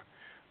for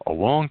a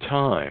long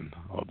time,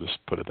 I'll just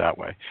put it that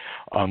way,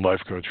 on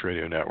Life Coach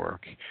Radio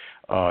Network.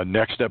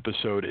 Next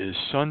episode is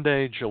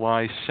Sunday,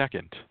 July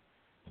 2nd.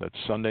 That's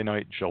Sunday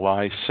night,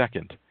 July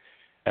 2nd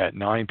at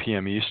 9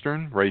 p.m.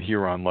 Eastern, right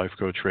here on Life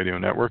Coach Radio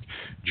Network.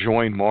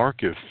 Join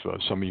Mark. If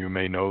some of you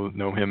may know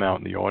him out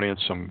in the audience,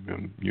 some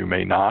of you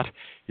may not.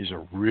 He's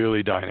a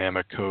really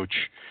dynamic coach,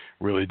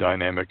 really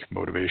dynamic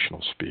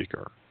motivational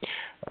speaker,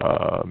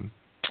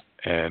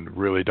 and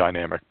really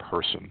dynamic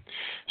person.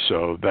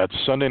 So that's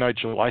Sunday night,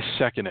 July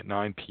 2nd at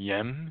 9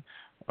 p.m.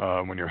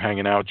 When you're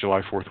hanging out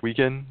July 4th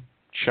weekend,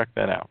 check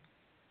that out.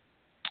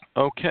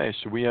 Okay,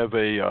 so we have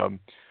a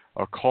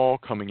call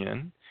coming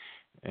in,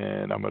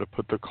 and I'm going to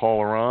put the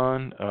caller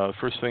on.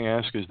 First thing I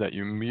ask is that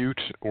you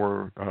mute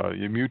your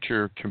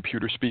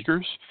computer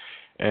speakers.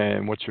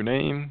 And what's your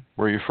name?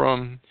 Where are you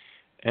from?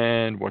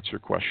 And what's your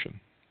question?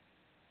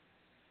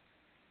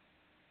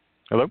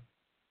 Hello?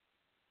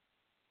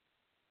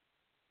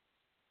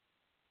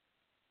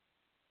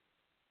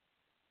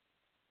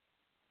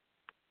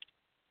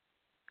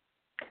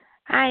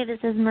 Hi, this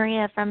is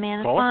Maria from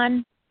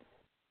Manasquan.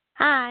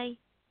 Hi.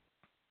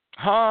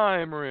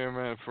 Hi,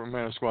 Maria from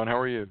Manasquan. How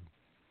are you?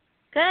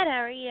 Good,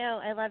 how are you?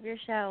 I love your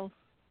show.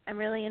 I'm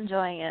really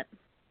enjoying it.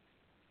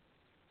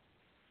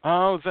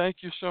 Oh, thank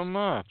you so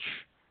much.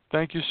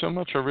 Thank you so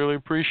much. I really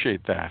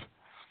appreciate that.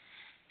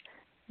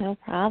 No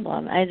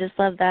problem. I just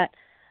love that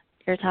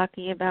you're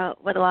talking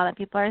about what a lot of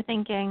people are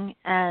thinking,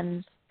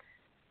 and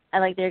I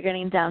like that you're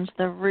getting down to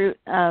the root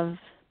of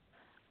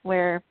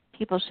where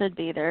people should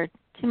be. They're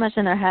too much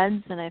in their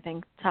heads, and I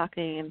think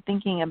talking and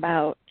thinking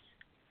about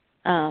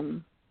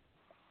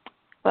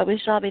what we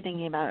should all be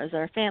thinking about is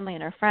our family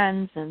and our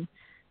friends, and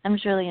I'm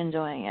just really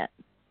enjoying it.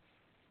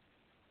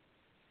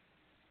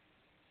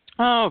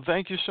 Oh,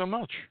 thank you so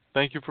much.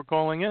 Thank you for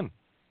calling in.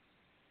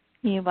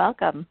 You're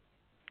welcome.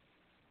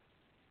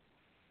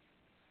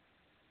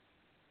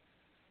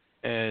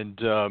 And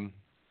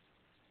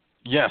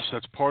yes,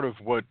 that's part of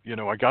what,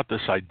 I got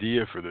this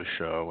idea for this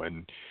show,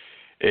 and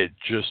it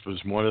just was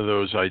one of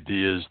those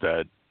ideas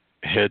that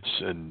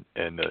hits, and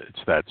it's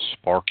that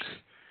spark,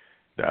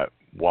 that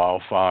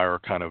wildfire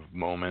kind of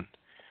moment,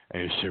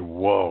 and you say,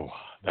 whoa,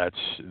 that's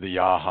the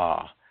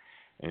aha.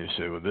 And you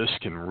say, well, this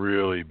can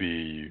really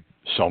be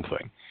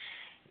something.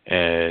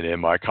 And in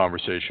my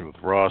conversation with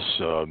Russ,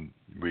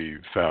 we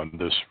found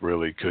this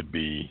really could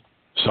be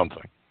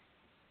something.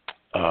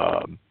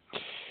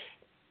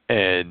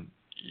 And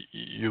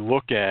you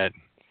look at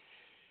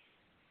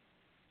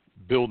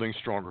building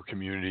stronger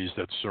communities.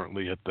 That's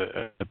certainly at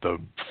the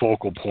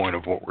focal point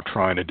of what we're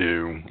trying to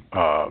do.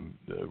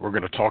 We're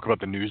going to talk about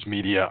the news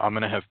media. I'm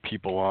going to have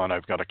people on.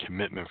 I've got a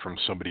commitment from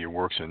somebody who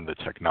works in the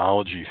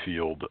technology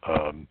field,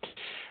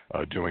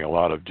 doing a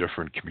lot of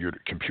different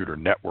computer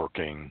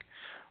networking,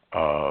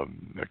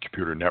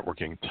 computer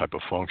networking type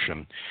of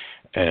function,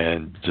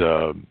 and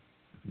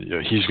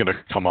he's going to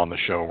come on the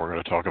show. We're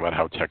going to talk about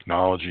how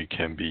technology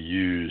can be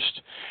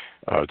used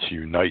to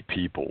unite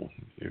people,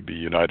 be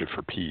united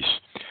for peace.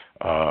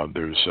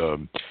 There's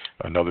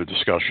another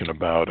discussion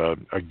about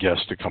a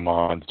guest to come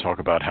on to talk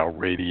about how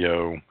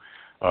radio,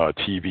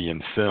 TV,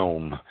 and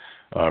film,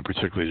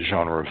 particularly the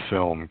genre of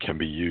film, can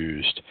be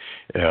used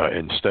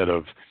instead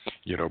of,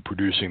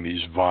 producing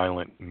these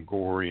violent and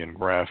gory and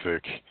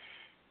graphic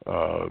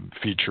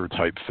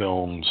feature-type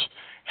films,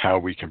 how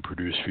we can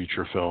produce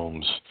feature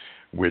films,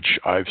 which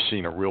I've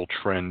seen a real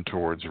trend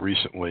towards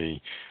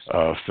recently,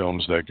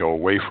 films that go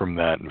away from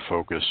that and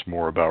focus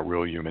more about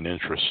real human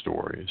interest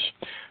stories,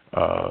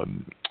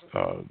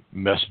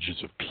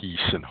 messages of peace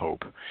and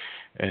hope,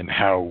 and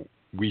how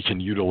we can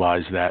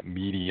utilize that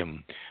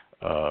medium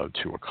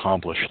to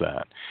accomplish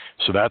that.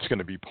 So that's going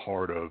to be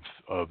part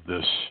of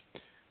this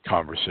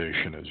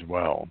conversation as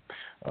well.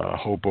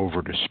 Hope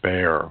over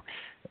despair.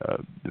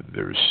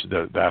 There's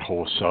that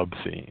whole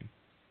sub-theme.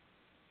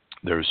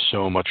 There's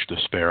so much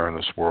despair in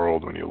this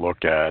world when you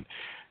look at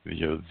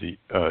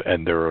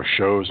and there are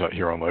shows out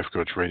here on Life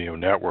Coach Radio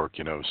Network,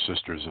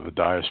 Sisters of the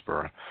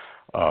Diaspora,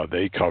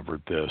 they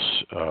covered this,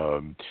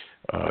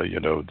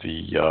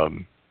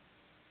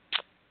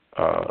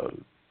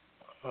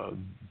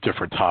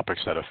 different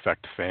topics that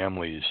affect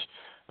families,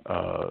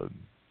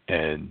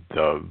 and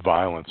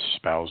violence,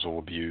 spousal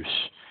abuse,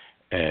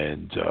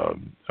 and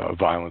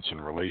violence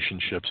in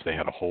relationships. They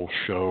had a whole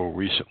show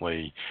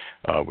recently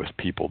with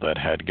people that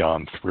had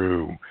gone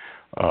through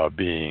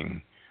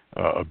being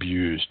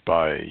abused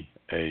by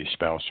a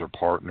spouse or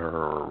partner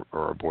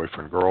or a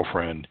boyfriend,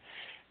 girlfriend,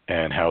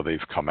 and how they've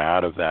come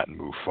out of that and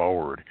moved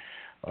forward.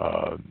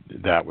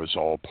 That was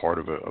all part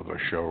of a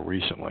show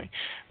recently.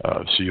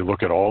 So you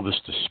look at all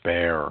this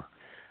despair.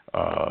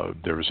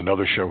 There was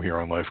another show here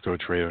on Life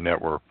Coach Radio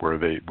Network where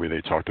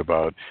they talked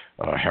about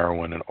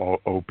heroin and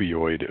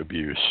opioid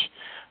abuse,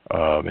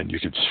 and you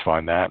could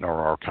find that in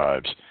our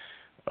archives.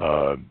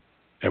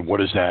 And what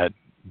does that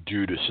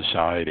do to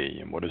society,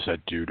 and what does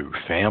that do to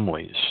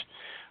families?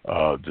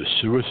 The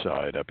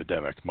suicide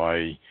epidemic.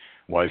 My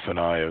wife and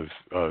I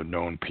have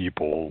known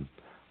people.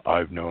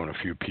 I've known a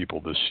few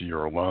people this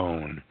year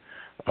alone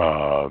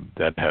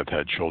that have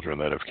had children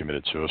that have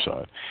committed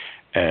suicide.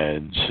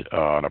 And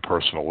on a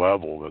personal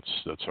level,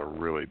 that's a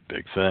really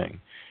big thing.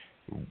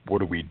 What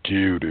do we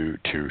do to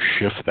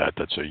shift that?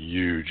 That's a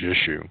huge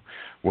issue.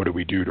 What do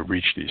we do to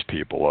reach these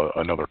people?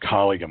 Another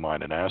colleague of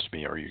mine had asked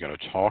me, are you going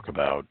to talk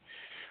about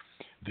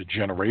the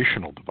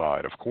generational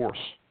divide? Of course.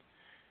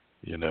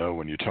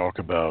 When you talk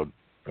about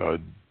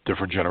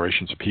different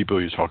generations of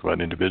people, you talk about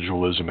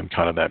individualism and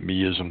kind of that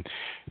meism,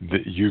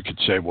 that you could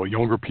say, well,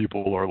 younger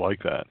people are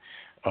like that.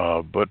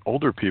 But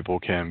older people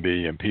can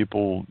be, and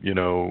people,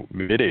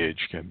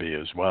 mid-age can be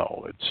as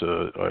well. It's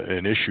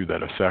an issue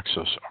that affects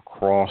us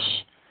across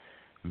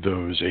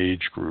those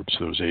age groups,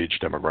 those age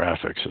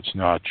demographics. It's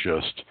not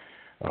just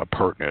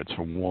pertinent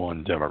to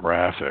one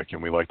demographic,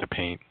 and we like to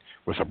paint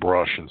with a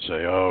brush and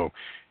say,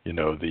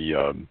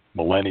 the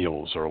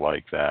millennials are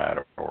like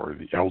that, or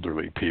the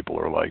elderly people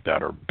are like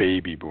that, or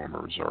baby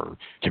boomers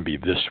can be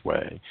this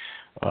way.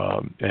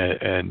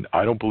 And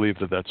I don't believe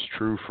that that's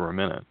true for a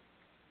minute.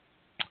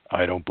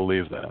 I don't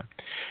believe that.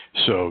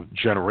 So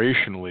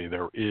generationally,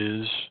 there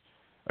is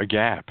a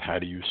gap. How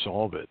do you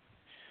solve it?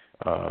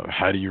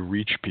 How do you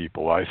reach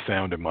people? I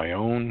found in my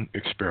own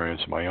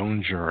experience, my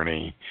own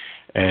journey,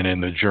 and in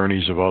the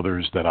journeys of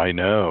others that I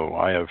know,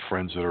 I have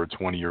friends that are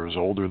 20 years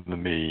older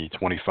than me,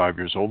 25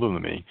 years older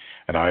than me,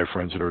 and I have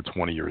friends that are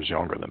 20 years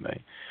younger than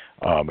me.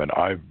 And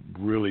I'm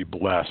really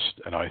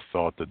blessed, and I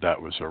thought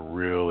that was a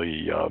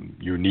really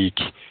unique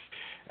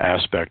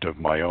aspect of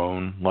my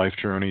own life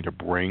journey to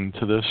bring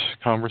to this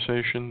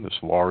conversation, this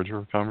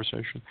larger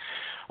conversation,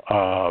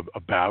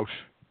 about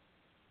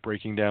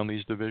breaking down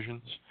these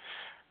divisions,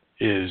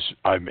 is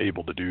I'm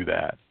able to do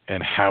that.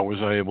 And how was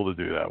I able to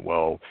do that?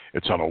 Well,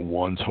 it's on a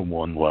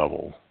one-to-one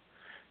level.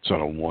 It's on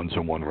a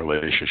one-to-one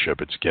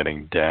relationship. It's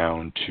getting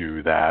down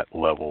to that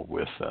level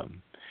with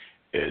them.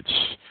 It's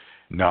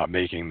not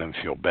making them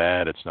feel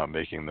bad. It's not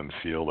making them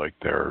feel like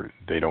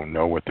they don't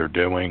know what they're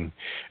doing.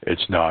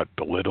 It's not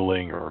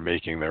belittling or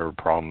making their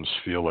problems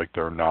feel like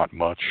they're not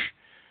much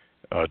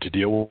to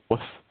deal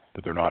with,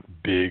 that they're not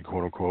big,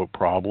 quote-unquote,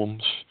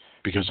 problems,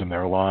 because in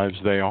their lives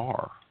they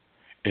are.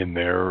 In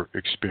their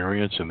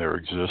experience, in their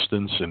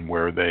existence, and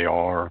where they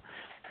are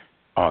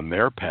on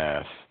their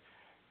path,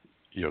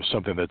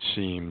 something that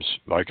seems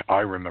like I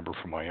remember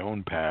from my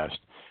own past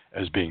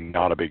as being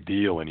not a big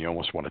deal, and you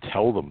almost want to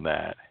tell them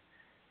that,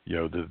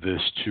 that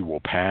this too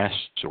will pass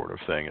sort of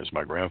thing, as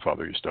my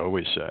grandfather used to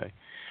always say.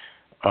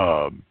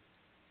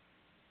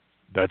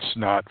 That's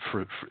not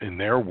in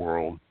their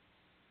world.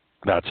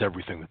 That's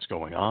everything that's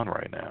going on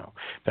right now.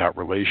 That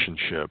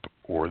relationship,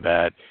 or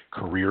that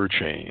career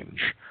change,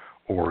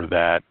 or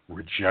that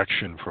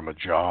rejection from a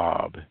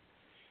job,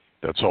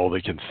 that's all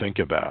they can think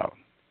about.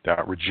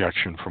 That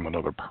rejection from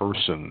another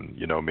person,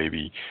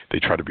 maybe they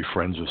try to be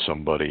friends with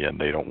somebody and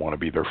they don't want to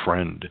be their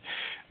friend.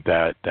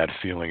 That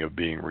feeling of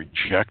being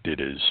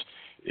rejected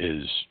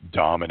is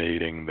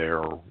dominating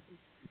their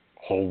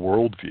whole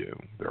worldview,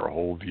 their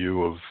whole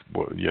view of,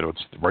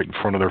 it's right in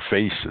front of their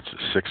face. It's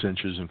 6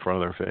 inches in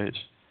front of their face.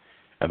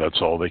 And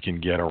that's all they can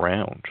get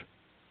around.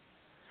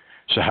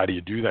 So how do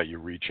you do that? You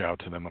reach out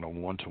to them on a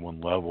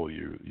one-to-one level.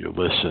 You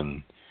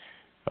listen.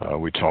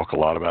 We talk a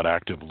lot about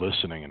active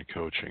listening in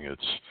coaching.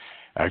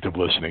 Active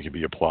listening can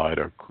be applied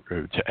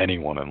to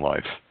anyone in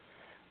life.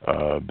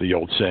 The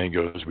old saying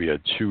goes, we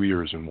had 2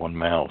 ears and 1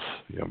 mouth.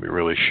 We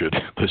really should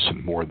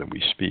listen more than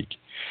we speak.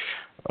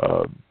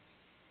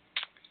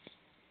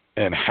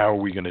 And how are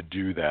we going to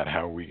do that?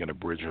 How are we going to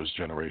bridge those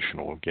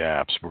generational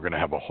gaps? We're going to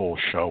have a whole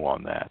show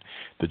on that,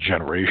 the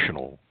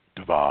generational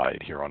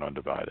divide here on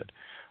Undivided.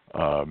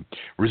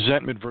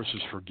 Resentment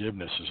versus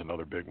forgiveness is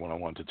another big one I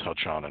want to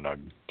touch on, and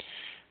I'm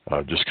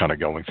just kind of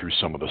going through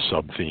some of the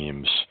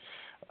sub-themes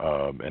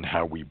and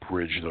how we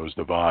bridge those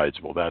divides.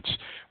 Well, that's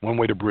one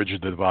way to bridge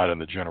the divide on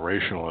the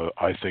generational,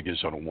 I think,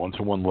 is on a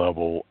one-to-one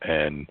level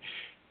and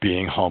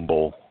being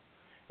humble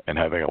and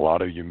having a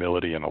lot of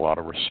humility and a lot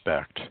of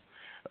respect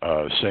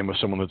Same with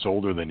someone that's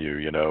older than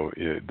you.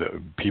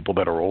 The people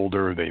that are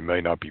older, they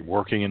may not be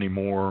working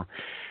anymore.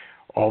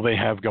 All they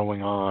have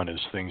going on is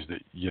things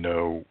that,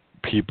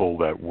 people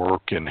that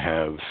work and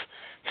have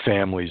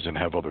families and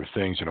have other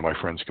things. My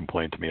friends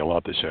complain to me a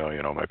lot. They say,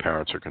 my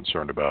parents are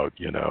concerned about,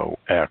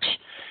 X,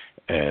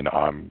 and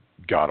I'm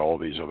got all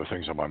these other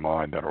things on my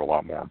mind that are a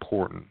lot more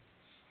important.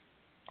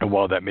 And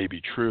while that may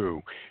be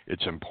true,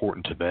 it's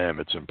important to them.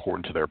 It's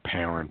important to their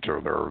parent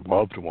or their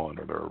loved one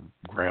or their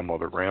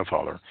grandmother,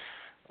 grandfather,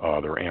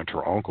 their aunt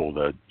or uncle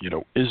that,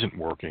 isn't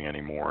working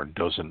anymore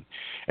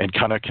and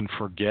kind of can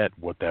forget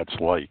what that's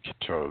like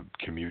to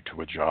commute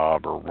to a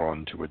job or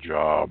run to a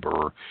job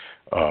or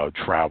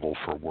travel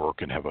for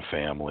work and have a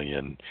family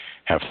and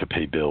have to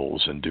pay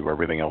bills and do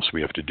everything else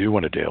we have to do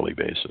on a daily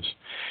basis.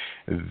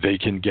 They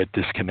can get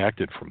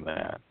disconnected from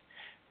that.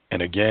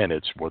 And again,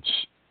 it's what's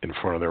in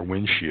front of their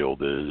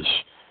windshield is,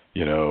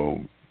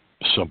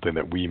 something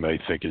that we may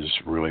think is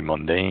really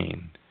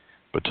mundane,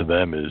 but to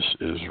them is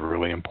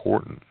really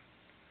important.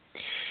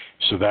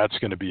 So that's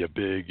going to be a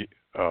big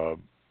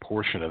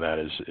portion of that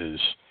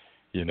is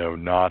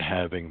not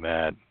having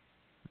that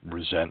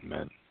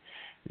resentment.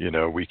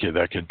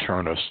 That could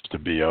turn us to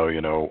be,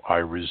 I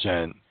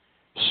resent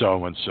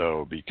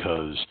so-and-so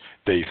because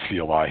they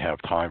feel I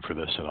have time for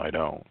this and I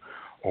don't.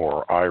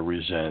 Or I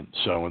resent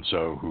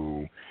so-and-so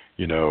who,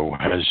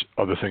 has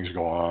other things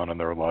going on in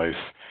their life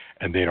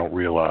and they don't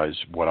realize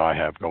what I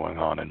have going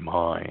on in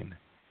mine.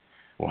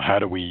 Well, how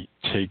do we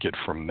take it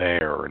from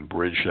there and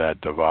bridge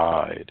that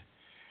divide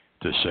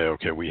to say,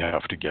 okay, we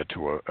have to get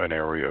to an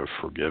area of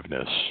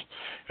forgiveness?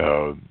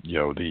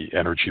 The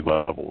energy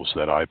levels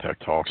that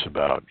IPEC talks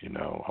about,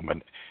 I'm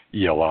an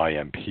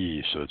ELIMP,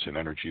 so it's an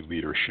energy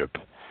leadership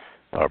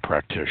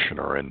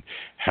practitioner. And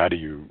how do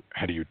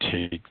you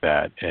take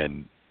that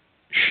and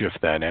shift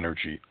that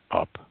energy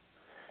up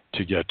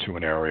to get to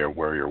an area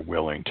where you're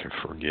willing to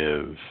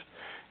forgive?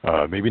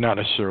 Maybe not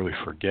necessarily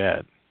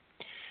forget,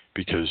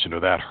 because,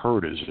 that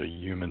hurt is a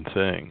human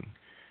thing.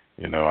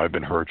 I've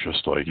been hurt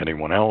just like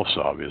anyone else,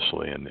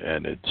 obviously,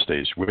 and it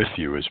stays with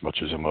you as much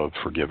as I'm a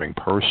forgiving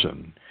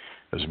person,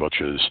 as much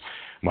as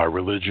my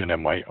religion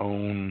and my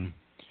own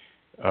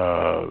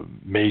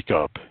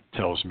makeup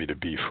tells me to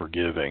be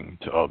forgiving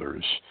to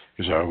others,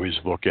 because I always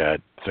look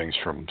at things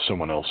from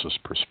someone else's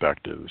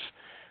perspective,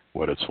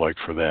 what it's like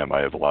for them.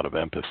 I have a lot of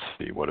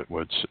empathy, what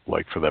it's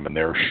like for them in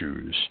their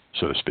shoes,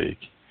 so to speak,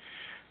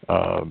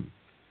 and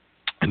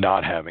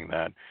not having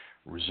that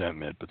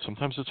resentment. But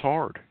sometimes it's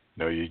hard.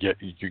 You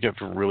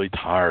get really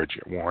tired,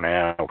 you get worn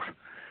out,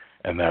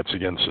 and that's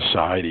again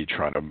society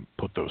trying to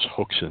put those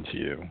hooks into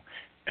you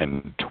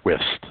and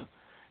twist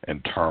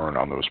and turn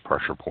on those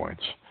pressure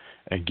points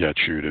and get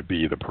you to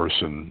be the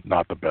person,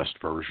 not the best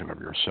version of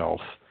yourself,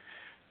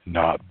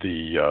 not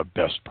the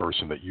best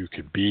person that you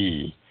could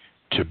be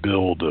to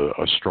build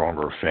a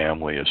stronger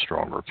family, a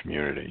stronger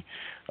community.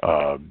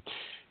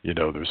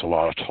 There's a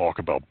lot of talk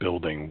about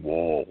building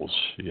walls,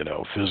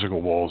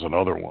 physical walls and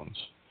other ones.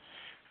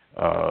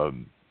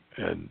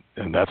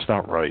 And that's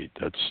not right.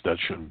 That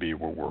shouldn't be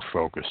what we're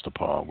focused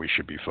upon. We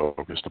should be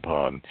focused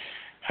upon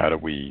how do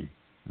we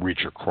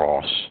reach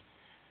across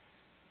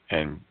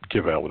and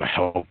give out a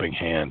helping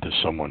hand to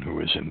someone who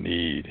is in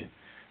need,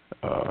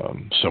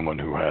 someone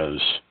who has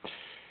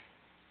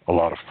a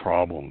lot of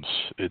problems.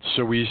 It's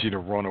so easy to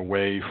run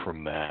away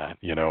from that.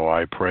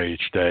 I pray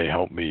each day,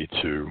 help me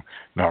to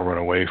not run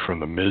away from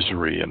the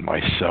misery in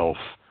myself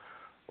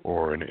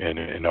or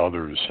in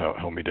others.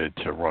 Help me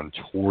to run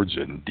towards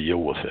it and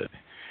deal with it.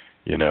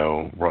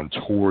 Run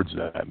towards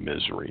that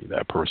misery,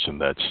 that person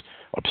that's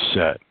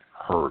upset,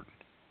 hurt,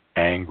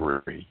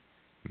 angry,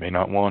 may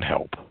not want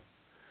help.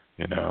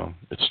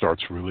 It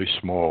starts really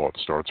small. It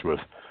starts with,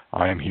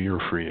 I am here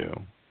for you.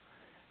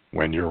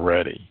 When you're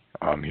ready,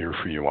 I'm here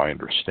for you. I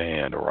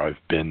understand, or I've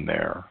been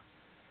there.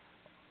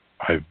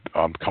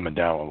 I'm coming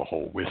down on the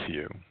hole with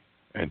you,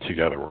 and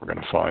together we're going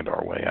to find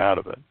our way out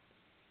of it.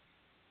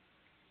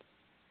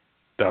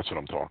 That's what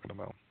I'm talking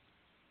about.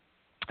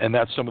 And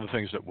that's some of the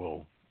things that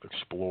we'll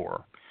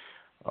explore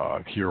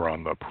here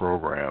on the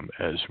program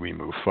as we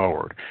move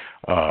forward.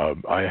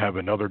 I have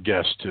another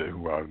guest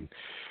who I'm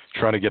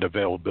trying to get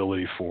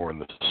availability for in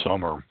the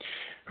summer,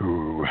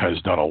 who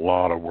has done a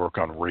lot of work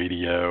on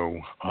radio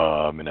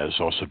and has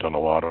also done a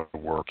lot of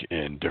work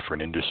in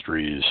different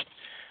industries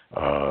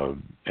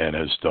and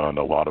has done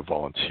a lot of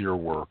volunteer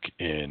work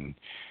in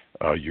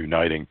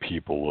uniting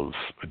people of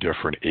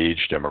different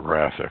age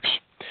demographics.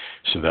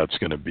 So that's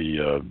going to be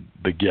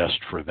the guest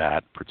for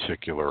that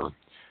particular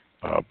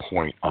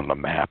point on the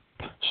map,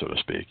 so to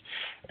speak.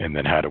 And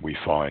then how do we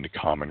find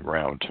common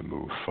ground to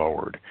move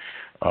forward?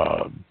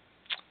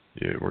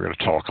 We're going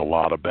to talk a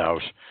lot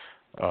about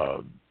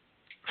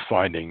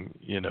finding,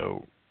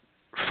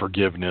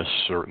 forgiveness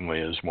certainly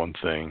is one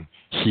thing,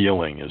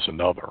 healing is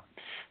another.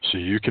 So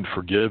you can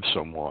forgive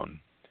someone,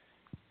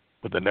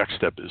 but the next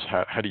step is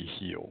how do you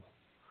heal?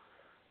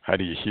 How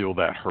do you heal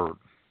that hurt?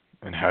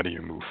 And how do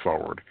you move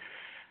forward?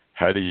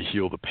 How do you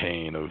heal the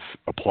pain of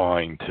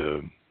applying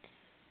to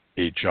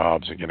 8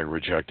 jobs and getting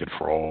rejected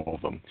for all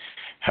of them?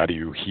 How do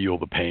you heal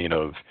the pain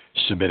of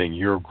submitting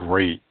your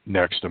great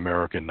next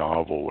American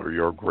novel or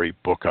your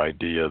great book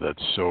idea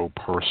that's so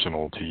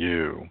personal to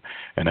you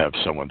and have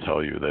someone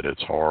tell you that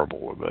it's horrible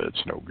or that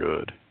it's no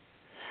good?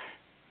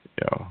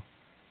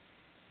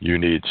 You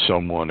need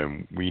someone,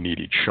 and we need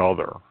each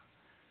other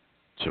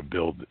to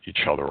build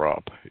each other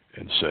up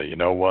and say, you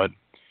know what?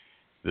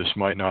 This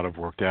might not have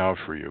worked out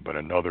for you, but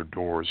another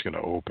door is going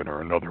to open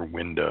or another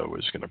window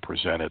is going to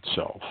present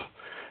itself.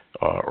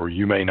 Or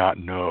you may not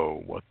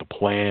know what the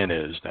plan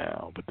is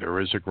now, but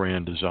there is a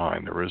grand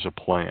design, there is a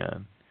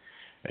plan,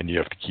 and you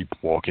have to keep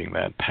walking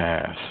that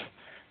path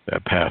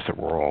that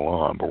we're all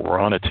on, but we're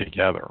on it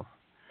together.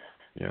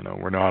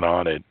 We're not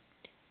on it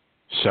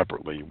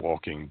separately,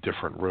 walking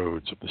different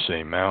roads up the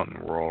same mountain.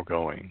 We're all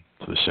going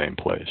to the same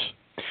place.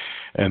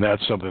 And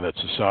that's something that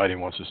society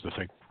wants us to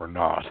think we're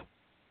not.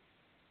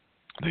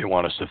 They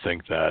want us to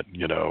think that,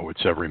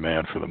 it's every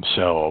man for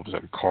themselves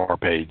and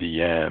carpe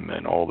diem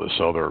and all this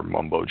other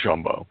mumbo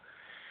jumbo.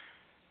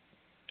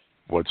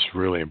 What's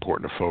really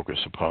important to focus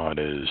upon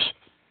is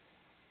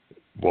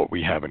what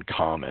we have in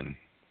common.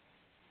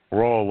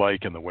 We're all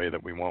alike in the way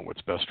that we want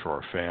what's best for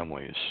our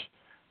families.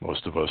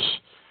 Most of us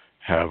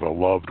have a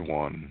loved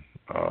one,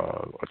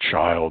 a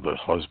child, a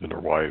husband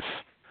or wife,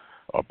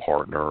 a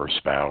partner or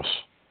spouse,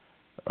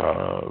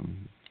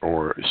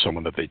 or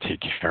someone that they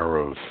take care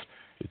of.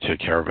 You take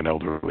care of an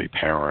elderly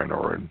parent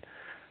or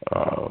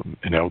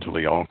an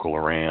elderly uncle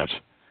or aunt.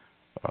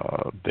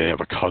 They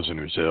have a cousin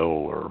who's ill,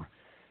 or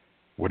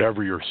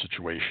whatever your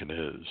situation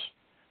is.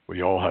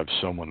 We all have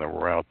someone that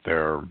we're out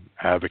there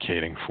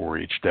advocating for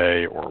each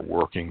day or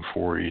working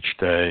for each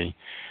day,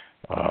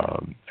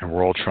 and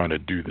we're all trying to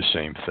do the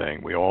same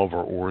thing. We all have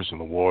our oars in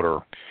the water,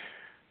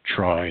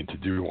 trying to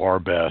do our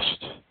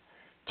best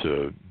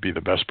to be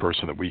the best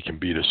person that we can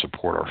be to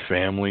support our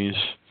families,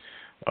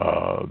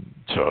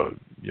 to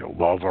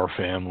love our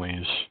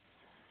families,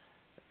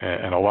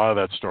 and a lot of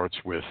that starts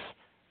with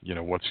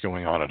what's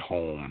going on at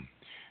home,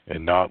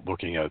 and not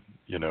looking at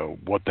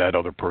what that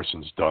other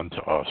person's done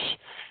to us.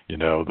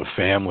 The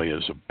family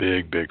is a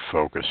big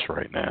focus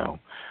right now.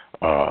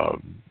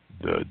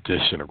 The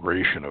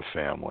disintegration of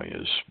family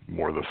is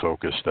more the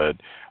focus that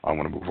I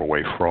want to move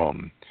away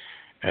from,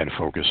 and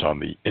focus on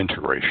the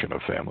integration of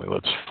family.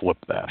 Let's flip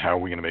that. How are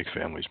we going to make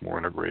families more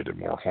integrated,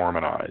 more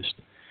harmonized?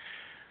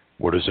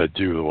 What does that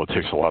do? Well, it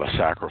takes a lot of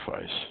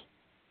sacrifice.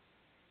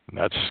 And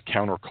that's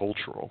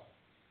countercultural.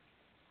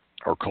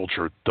 Our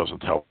culture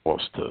doesn't tell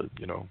us to,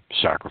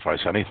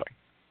 sacrifice anything.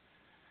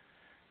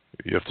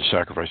 You have to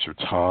sacrifice your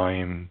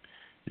time,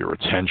 your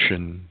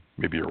attention,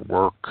 maybe your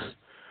work,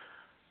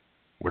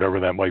 whatever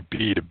that might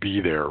be, to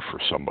be there for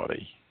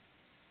somebody.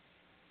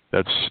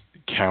 That's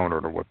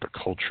counter to what the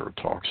culture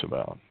talks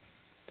about.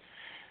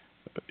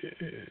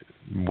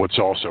 What's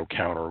also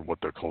counter what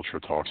the culture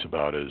talks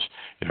about is,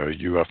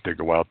 you have to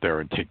go out there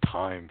and take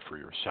time for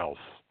yourself,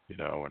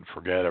 and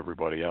forget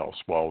everybody else.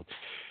 Well,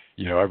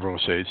 everyone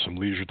will say some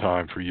leisure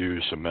time for you,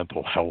 some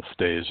mental health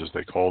days, as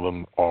they call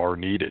them, are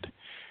needed,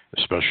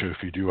 especially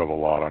if you do have a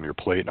lot on your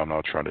plate, and I'm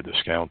not trying to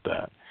discount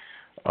that.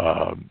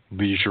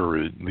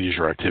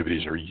 Leisure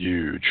activities are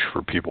huge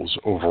for people's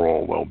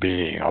overall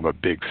well-being. I'm a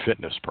big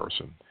fitness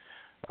person.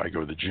 I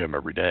go to the gym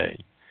every day.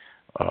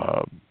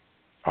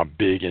 I'm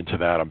big into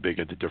that. I'm big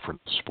into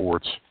different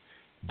sports.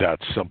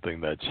 That's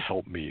something that's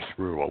helped me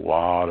through a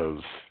lot of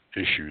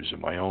issues in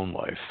my own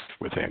life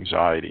with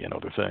anxiety and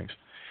other things.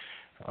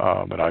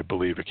 And I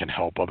believe it can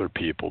help other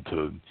people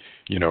to,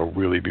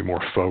 really be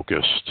more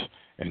focused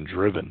and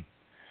driven.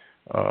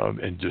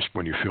 And just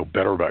when you feel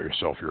better about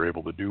yourself, you're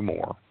able to do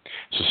more.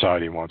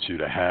 Society wants you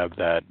to have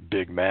that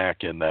Big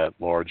Mac and that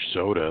large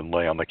soda and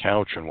lay on the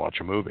couch and watch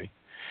a movie.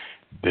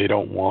 They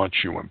don't want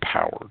you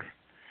empowered.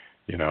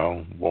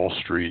 Wall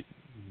Street,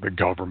 the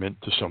government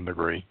to some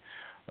degree,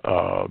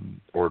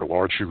 or to a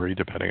large degree,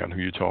 depending on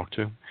who you talk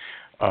to,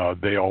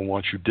 they all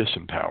want you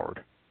disempowered.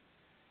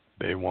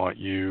 They want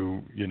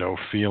you,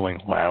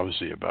 feeling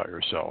lousy about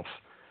yourself,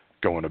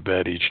 going to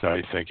bed each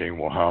night thinking,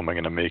 well, how am I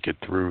going to make it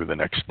through the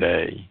next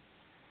day?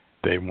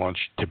 They want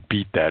you to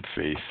beat that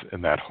faith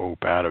and that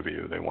hope out of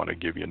you. They want to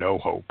give you no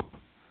hope.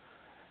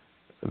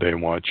 They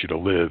want you to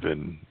live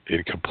in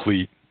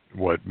complete,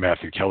 what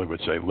Matthew Kelly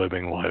would say,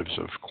 living lives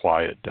of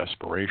quiet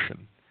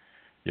desperation.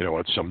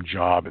 At some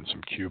job in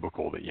some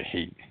cubicle that you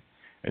hate,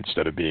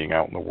 instead of being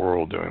out in the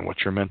world doing what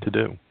you're meant to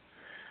do.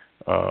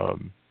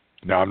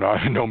 Now, I'm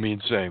not in no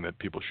means saying that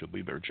people should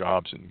leave their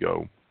jobs and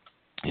go.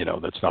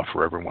 That's not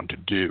for everyone to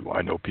do.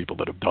 I know people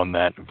that have done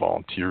that and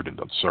volunteered and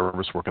done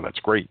service work, and that's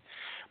great.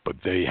 But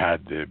they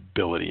had the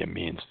ability and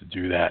means to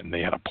do that, and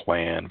they had a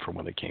plan for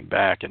when they came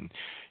back, and,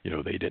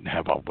 they didn't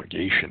have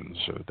obligations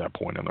at that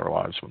point in their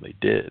lives when they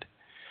did.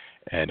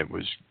 And it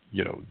was,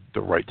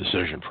 the right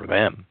decision for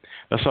them.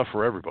 That's not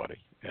for everybody.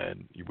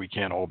 And we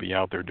can't all be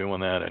out there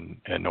doing that,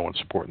 and no one's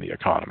supporting the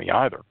economy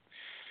either.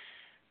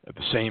 At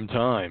the same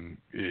time,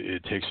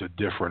 it takes a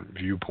different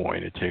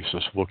viewpoint. It takes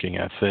us looking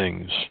at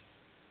things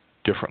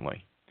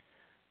differently.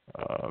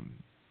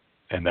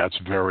 And that's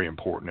very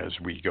important as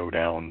we go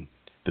down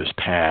this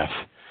path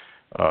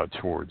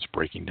towards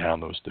breaking down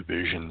those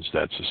divisions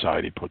that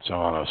society puts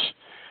on us.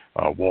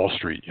 Wall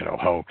Street,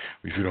 how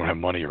if you don't have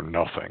money, you're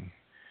nothing.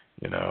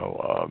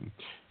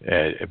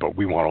 But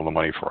we want all the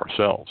money for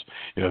ourselves.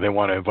 They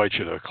want to invite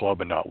you to a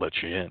club and not let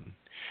you in.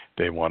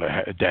 They want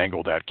to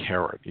dangle that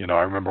carrot.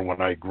 I remember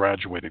when I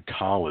graduated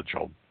college,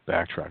 I'll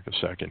backtrack a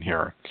second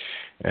here,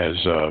 as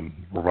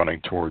we're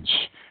running towards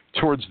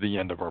the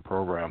end of our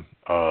program,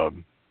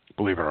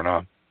 believe it or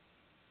not.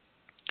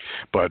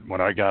 But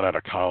when I got out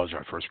of college,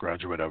 I first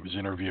graduated, I was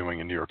interviewing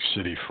in New York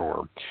City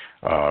for,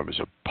 it was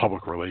a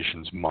public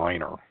relations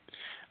minor.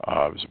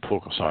 It was a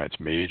political science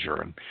major,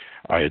 and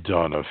I had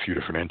done a few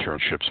different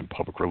internships in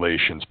public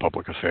relations,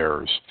 public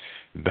affairs,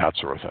 that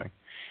sort of thing.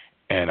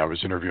 And I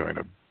was interviewing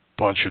a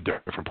bunch of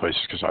different places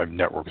because I've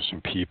networked with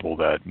some people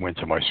that went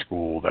to my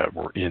school that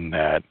were in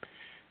that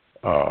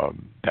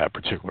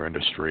particular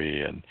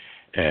industry, and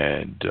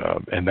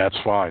that's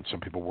fine. Some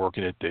people work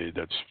in it.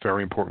 That's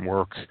very important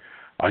work.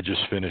 I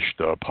just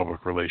finished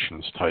public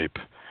relations type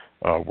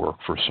work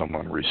for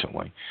someone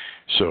recently,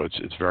 so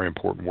it's very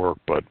important work,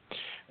 but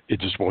it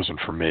just wasn't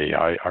for me.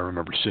 I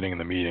remember sitting in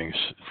the meetings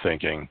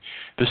thinking,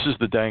 this is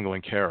the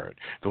dangling carrot.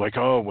 They're like,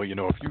 oh, well,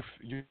 if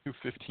you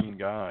 15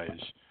 guys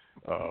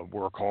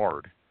work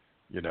hard,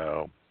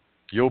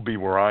 you'll be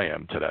where I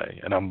am today.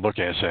 And I'm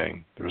looking at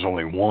saying, there's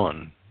only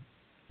one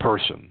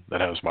person that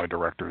has my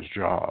director's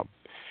job,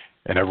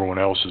 and everyone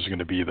else is going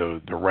to be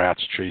the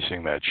rats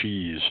chasing that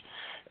cheese,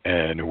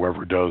 and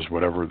whoever does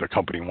whatever the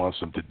company wants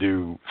them to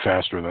do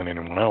faster than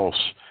anyone else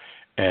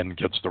and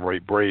gets the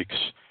right breaks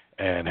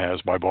and has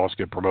my boss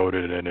get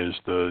promoted and is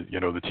the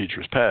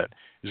teacher's pet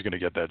is going to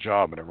get that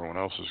job, and everyone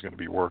else is going to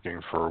be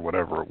working for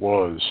whatever it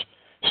was,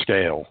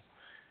 scale,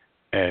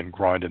 and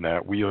grinding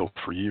that wheel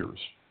for years.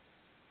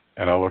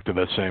 And I looked at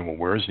that saying, well,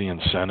 where's the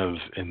incentive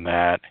in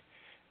that,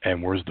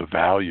 and where's the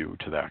value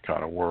to that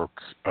kind of work?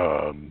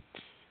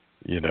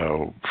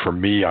 For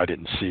me, I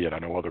didn't see it. I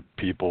know other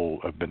people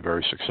have been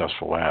very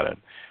successful at it,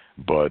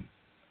 but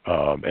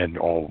and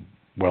all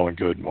well and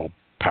good and all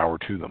power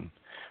to them.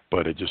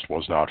 But it just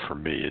was not for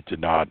me. It did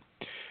not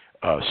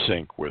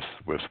sync with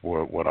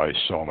what I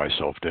saw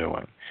myself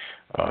doing.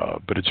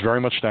 But it's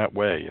very much that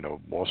way.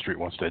 Wall Street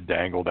wants to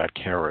dangle that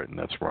carrot, and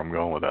that's where I'm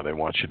going with that. They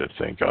want you to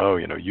think, oh,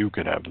 you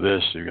can have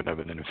this, you can have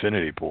an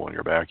infinity pool in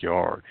your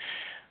backyard.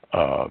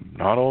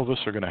 Not all of us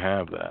are going to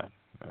have that.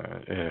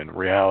 In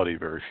reality,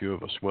 very few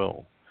of us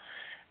will.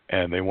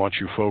 And they want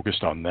you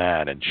focused on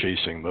that and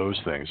chasing those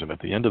things. And at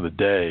the end of the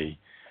day,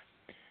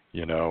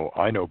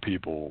 I know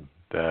people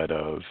that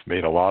have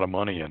made a lot of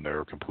money and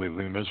they're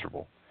completely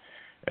miserable.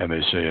 And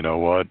they say, you know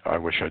what, I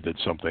wish I did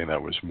something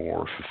that was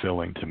more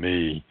fulfilling to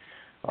me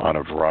on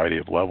a variety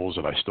of levels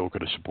and I still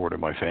could have supported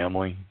my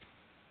family.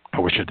 I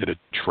wish I did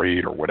a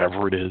trade or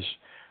whatever it is.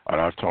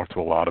 And I've talked to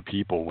a lot of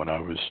people when I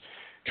was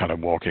kind of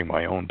walking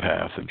my own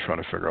path and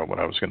trying to figure out what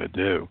I was going to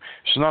do.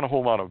 There's not a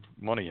whole lot of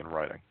money in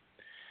writing.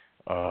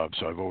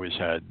 So I've always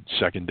had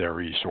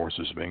secondary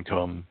sources of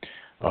income,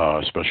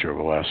 especially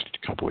over the last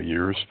couple of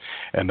years.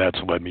 And that's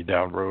led me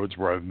down roads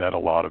where I've met a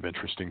lot of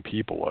interesting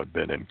people. I've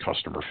been in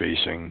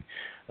customer-facing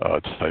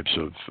types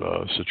of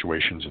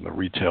situations in the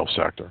retail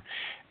sector.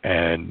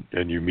 And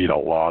you meet a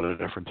lot of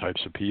different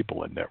types of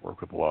people and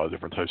network with a lot of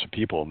different types of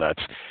people. And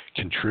that's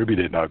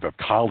contributed. And I've got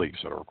colleagues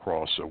that are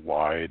across a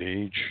wide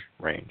age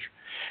range.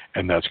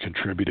 And that's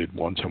contributed,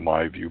 one, to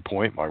my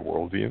viewpoint, my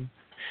worldview,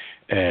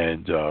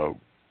 and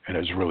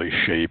has really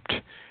shaped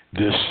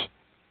this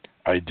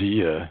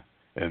idea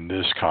and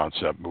this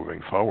concept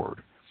moving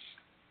forward.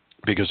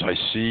 Because I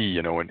see,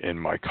 in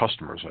my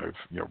customers, I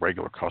have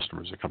regular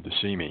customers that come to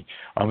see me,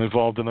 I'm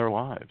involved in their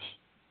lives.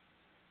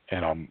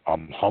 And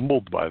I'm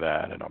humbled by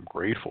that, and I'm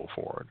grateful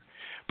for it.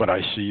 But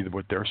I see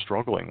what they're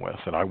struggling with,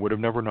 and I would have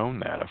never known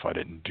that if I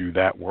didn't do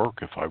that work,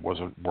 if I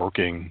wasn't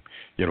working,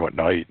 at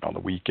night, on the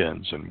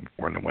weekends, and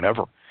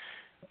whenever.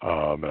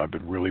 And I've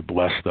been really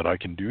blessed that I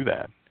can do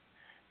that,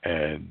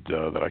 and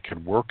that I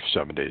can work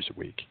 7 days a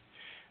week.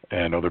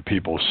 And other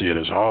people see it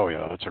as,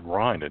 that's a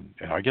grind, and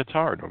I get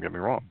tired, don't get me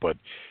wrong. But,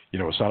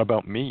 it's not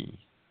about me.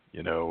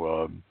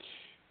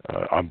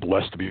 I'm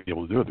blessed to be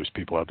able to do it. There's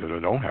people out there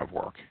that don't have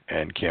work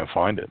and can't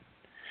find it.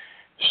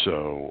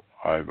 So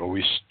I've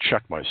always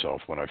checked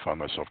myself when I find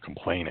myself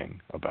complaining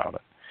about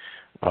it.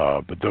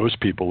 But those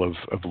people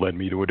have led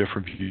me to a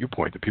different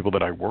viewpoint, the people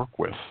that I work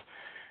with,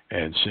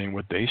 and seeing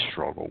what they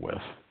struggle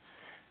with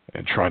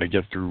and trying to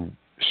get through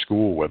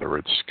school, whether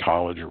it's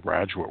college or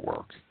graduate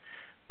work,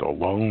 the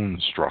loan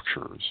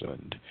structures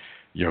and,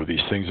 these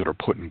things that are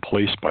put in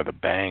place by the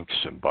banks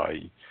and by,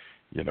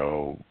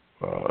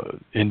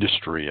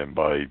 industry and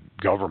by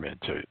government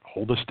to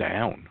hold us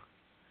down.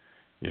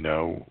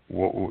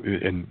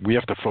 And we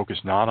have to focus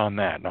not on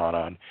that, not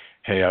on,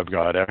 hey, I've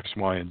got X,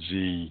 Y, and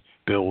Z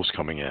bills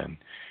coming in.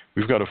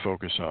 We've got to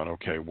focus on,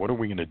 okay, what are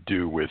we going to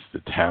do with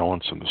the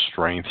talents and the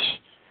strengths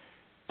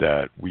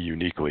that we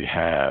uniquely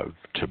have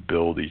to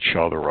build each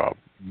other up,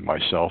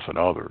 myself and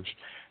others?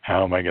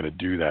 How am I going to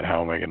do that?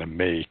 How am I going to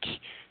make,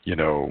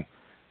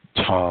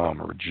 Tom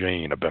or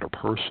Jane a better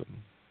person?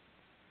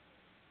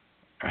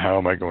 how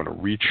am I going to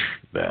reach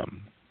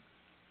them?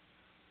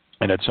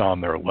 And it's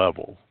on their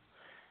level.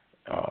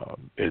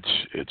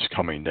 It's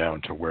coming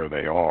down to where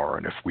they are,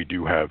 and if we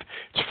do have,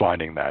 it's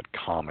finding that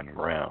common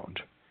ground,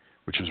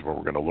 which is what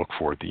we're going to look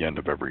for at the end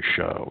of every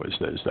show. Is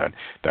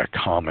that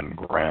common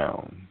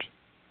ground?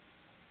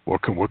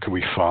 What can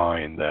we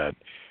find that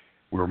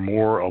we're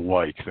more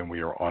alike than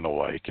we are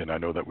unalike? And I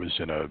know that was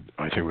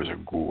I think it was a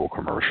Google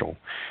commercial,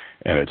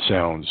 and it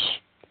sounds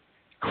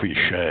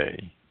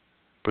cliche,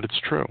 but it's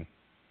true.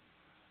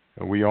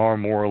 We are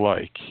more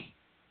alike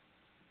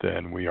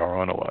than we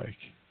are unalike.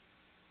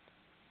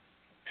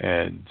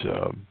 And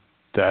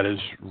that is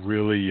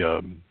really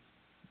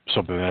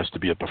something that has to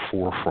be at the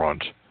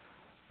forefront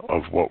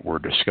of what we're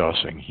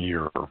discussing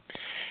here.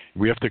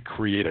 We have to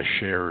create a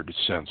shared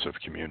sense of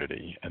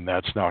community, and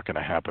that's not going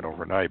to happen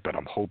overnight, but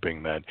I'm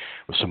hoping that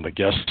with some of the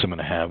guests I'm going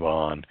to have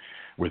on,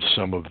 with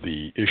some of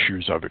the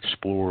issues I've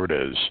explored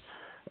as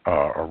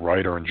a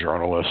writer and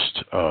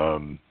journalist,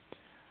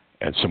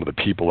 and some of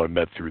the people I've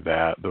met through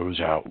those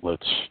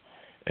outlets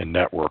and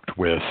networked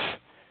with,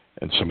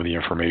 and some of the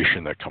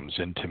information that comes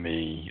into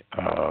me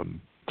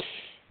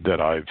that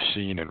I've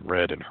seen and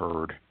read and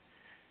heard,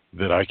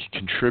 that I can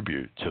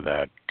contribute to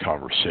that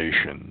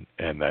conversation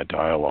and that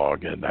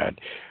dialogue and that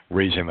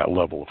raising that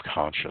level of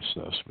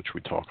consciousness, which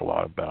we talk a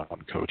lot about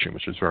in coaching,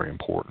 which is very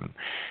important.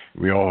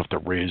 We all have to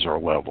raise our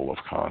level of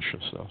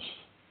consciousness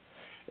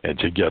and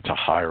to get to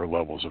higher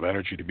levels of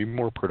energy, to be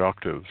more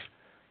productive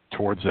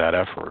towards that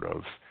effort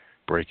of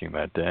breaking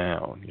that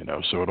down.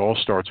 So it all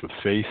starts with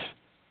faith,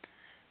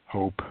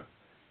 hope,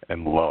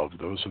 and love.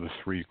 Those are the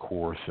three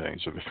core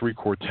things, or the three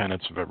core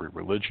tenets of every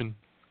religion.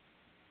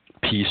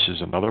 Peace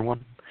is another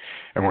one.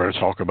 And we're going to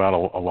talk about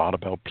a lot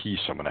about peace.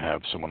 I'm going to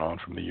have someone on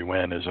from the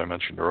UN, as I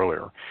mentioned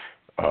earlier.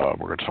 We're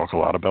going to talk a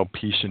lot about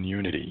peace and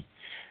unity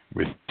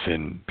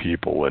within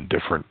people and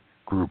different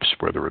groups,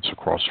 whether it's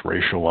across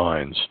racial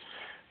lines,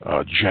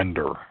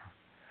 gender,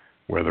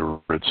 whether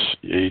it's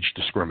age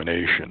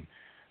discrimination,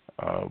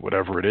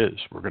 whatever it is.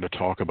 We're going to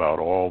talk about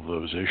all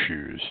those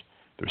issues.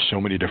 There's so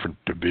many different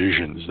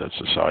divisions that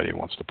society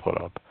wants to put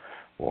up.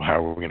 Well,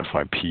 how are we going to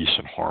find peace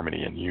and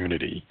harmony and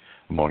unity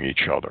among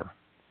each other?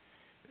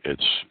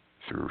 It's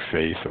through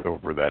faith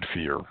over that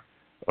fear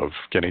of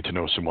getting to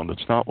know someone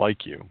that's not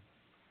like you,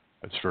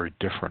 that's very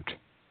different.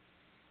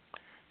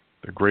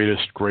 The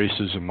greatest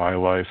graces in my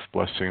life,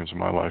 blessings in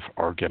my life,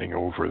 are getting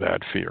over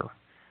that fear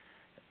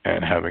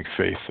and having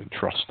faith and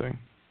trusting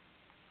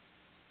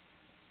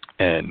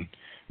and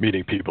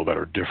meeting people that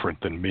are different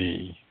than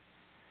me,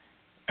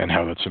 and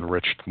how that's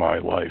enriched my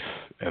life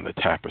and the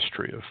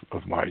tapestry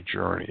of my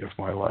journey of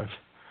my life.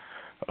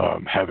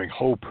 Having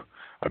hope.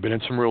 I've been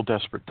in some real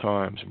desperate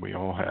times, and we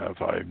all have.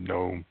 I've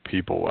known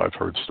people, I've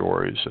heard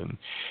stories,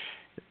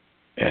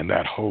 and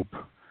that hope.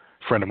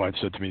 A friend of mine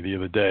said to me the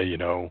other day,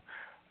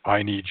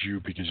 I need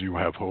you because you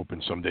have hope,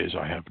 and some days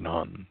I have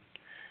none.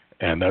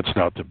 And that's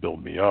not to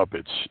build me up.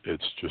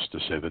 It's just to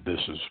say that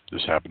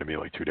this happened to me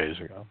like 2 days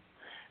ago,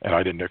 and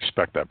I didn't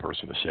expect that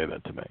person to say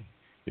that to me.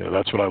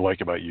 That's what I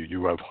like about you.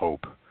 You have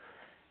hope,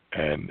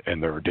 and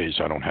there are days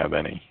I don't have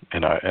any,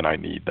 and I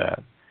need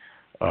that.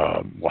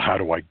 Well, how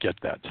do I get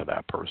that to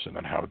that person,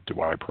 and how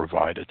do I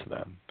provide it to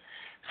them?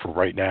 For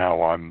right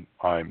now,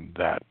 I'm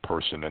that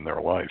person in their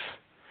life,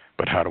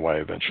 but how do I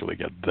eventually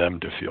get them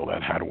to feel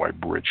that? How do I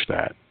bridge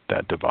that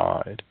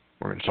divide?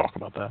 We're going to talk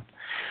about that,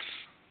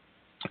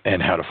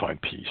 and how to find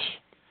peace.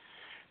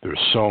 There's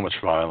so much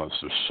violence.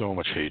 There's so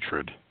much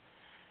hatred.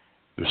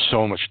 There's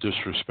so much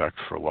disrespect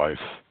for life.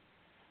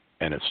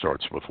 And it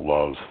starts with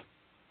love,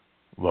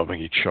 loving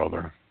each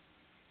other,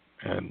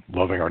 and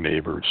loving our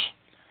neighbors,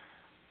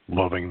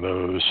 loving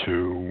those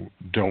who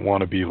don't want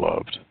to be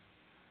loved.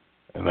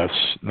 And that's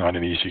not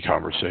an easy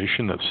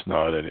conversation. That's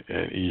not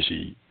an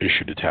easy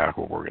issue to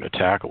tackle. We're going to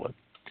tackle it.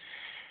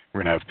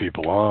 We're going to have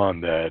people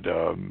on that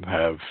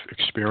have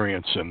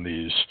experience in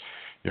these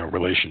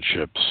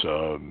relationships.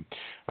 I'm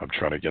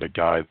trying to get a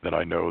guy that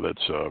I know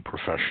that's a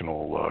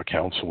professional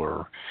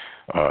counselor.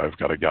 I've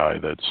got a guy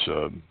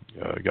that's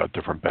got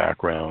different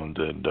background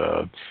and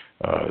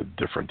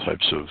different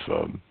types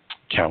of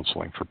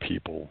counseling for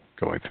people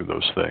going through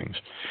those things.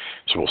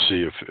 So we'll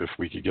see if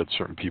we could get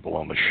certain people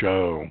on the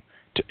show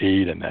to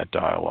aid in that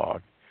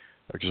dialogue,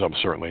 because I'm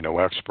certainly no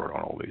expert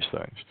on all these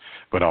things,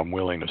 but I'm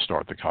willing to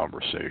start the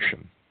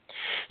conversation.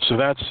 So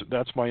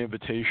that's my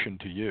invitation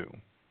to you.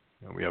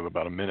 We have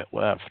about a minute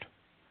left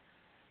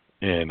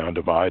in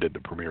Undivided,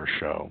 the premiere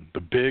show, the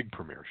big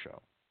premiere show.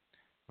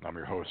 And I'm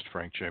your host,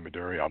 Frank J.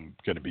 Maduri. I'm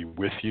going to be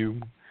with you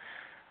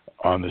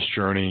on this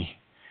journey.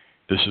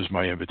 This is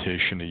my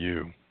invitation to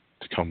you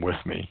to come with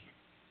me.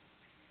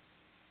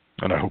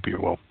 And I hope you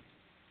will.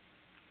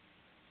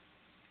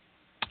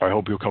 I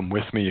hope you'll come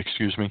with me,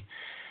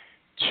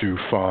 to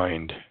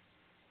find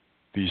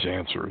these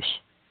answers,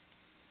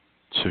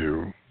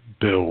 to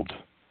build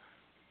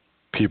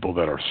people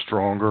that are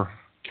stronger,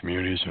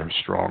 communities that are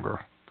stronger,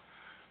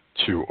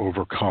 to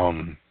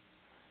overcome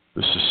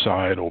the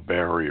societal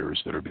barriers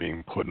that are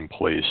being put in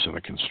place and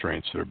the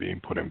constraints that are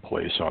being put in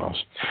place on us.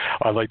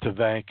 I'd like to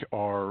thank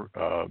our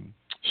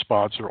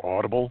sponsor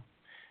Audible.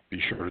 Be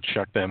sure to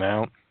check them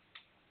out.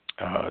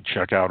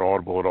 Check out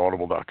Audible at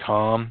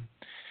audible.com.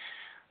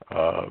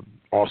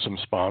 Awesome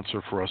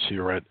sponsor for us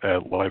here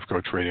at Life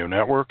Coach Radio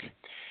Network.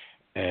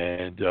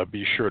 And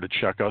be sure to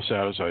check us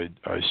out. As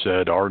I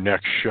said, our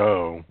next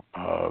show,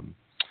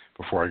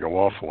 before I go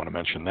off, I want to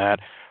mention that.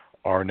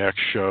 Our next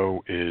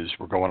show is,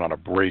 we're going on a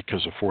break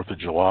because of 4th of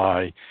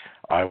July.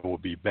 I will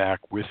be back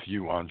with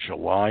you on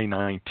July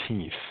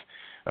 19th.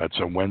 It's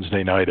a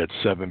Wednesday night at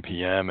 7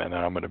 p.m., and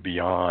then I'm going to be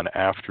on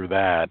after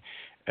that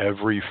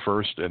every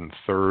first and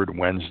third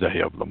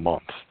Wednesday of the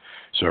month.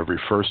 So every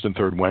first and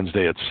third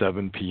Wednesday at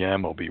 7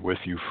 p.m., I'll be with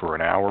you for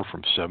an hour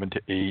from 7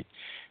 to 8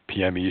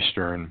 p.m.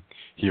 Eastern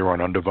here on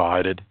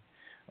Undivided.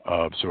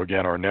 So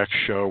again, our next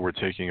show, we're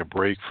taking a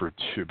break for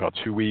about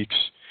 2 weeks,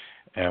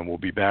 and we'll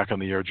be back on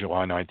the air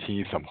July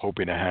 19th. I'm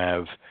hoping to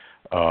have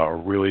a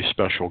really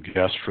special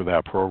guest for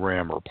that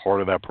program, or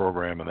part of that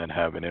program, and then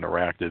have an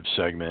interactive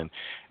segment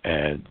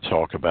and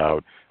talk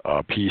about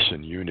peace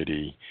and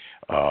unity.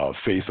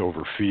 Faith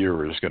over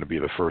fear is going to be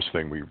the first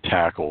thing we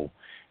tackle,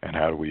 and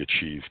how do we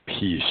achieve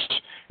peace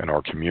in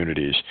our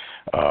communities.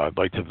 I'd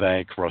like to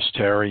thank Russ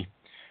Terry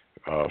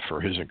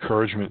for his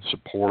encouragement,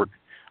 support.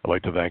 I'd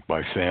like to thank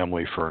my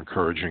family for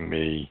encouraging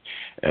me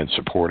and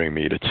supporting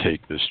me to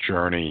take this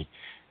journey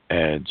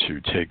and to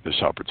take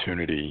this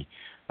opportunity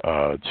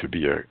to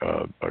be a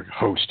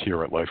host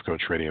here at Life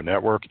Coach Radio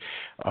Network.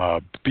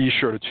 Be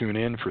sure to tune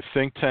in for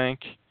Think Tank,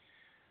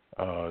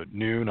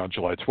 noon on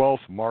July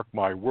 12th. Mark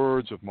My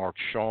Words with Mark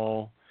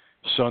Shaw,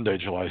 Sunday,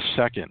 July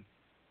 2nd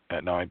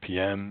at 9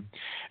 p.m.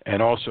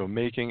 And also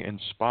Making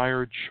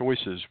Inspired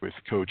Choices with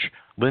Coach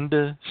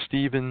Linda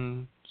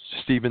Stevens-Jones.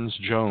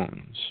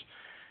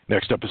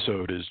 Next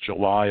episode is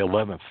July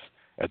 11th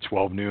at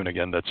 12 noon.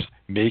 Again, that's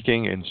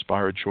Making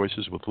Inspired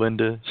Choices with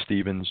Linda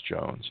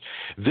Stevens-Jones.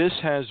 This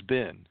has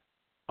been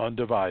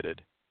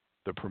Undivided,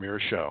 the premier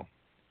show.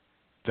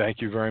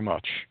 Thank you very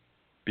much.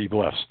 Be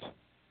blessed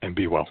and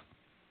be well.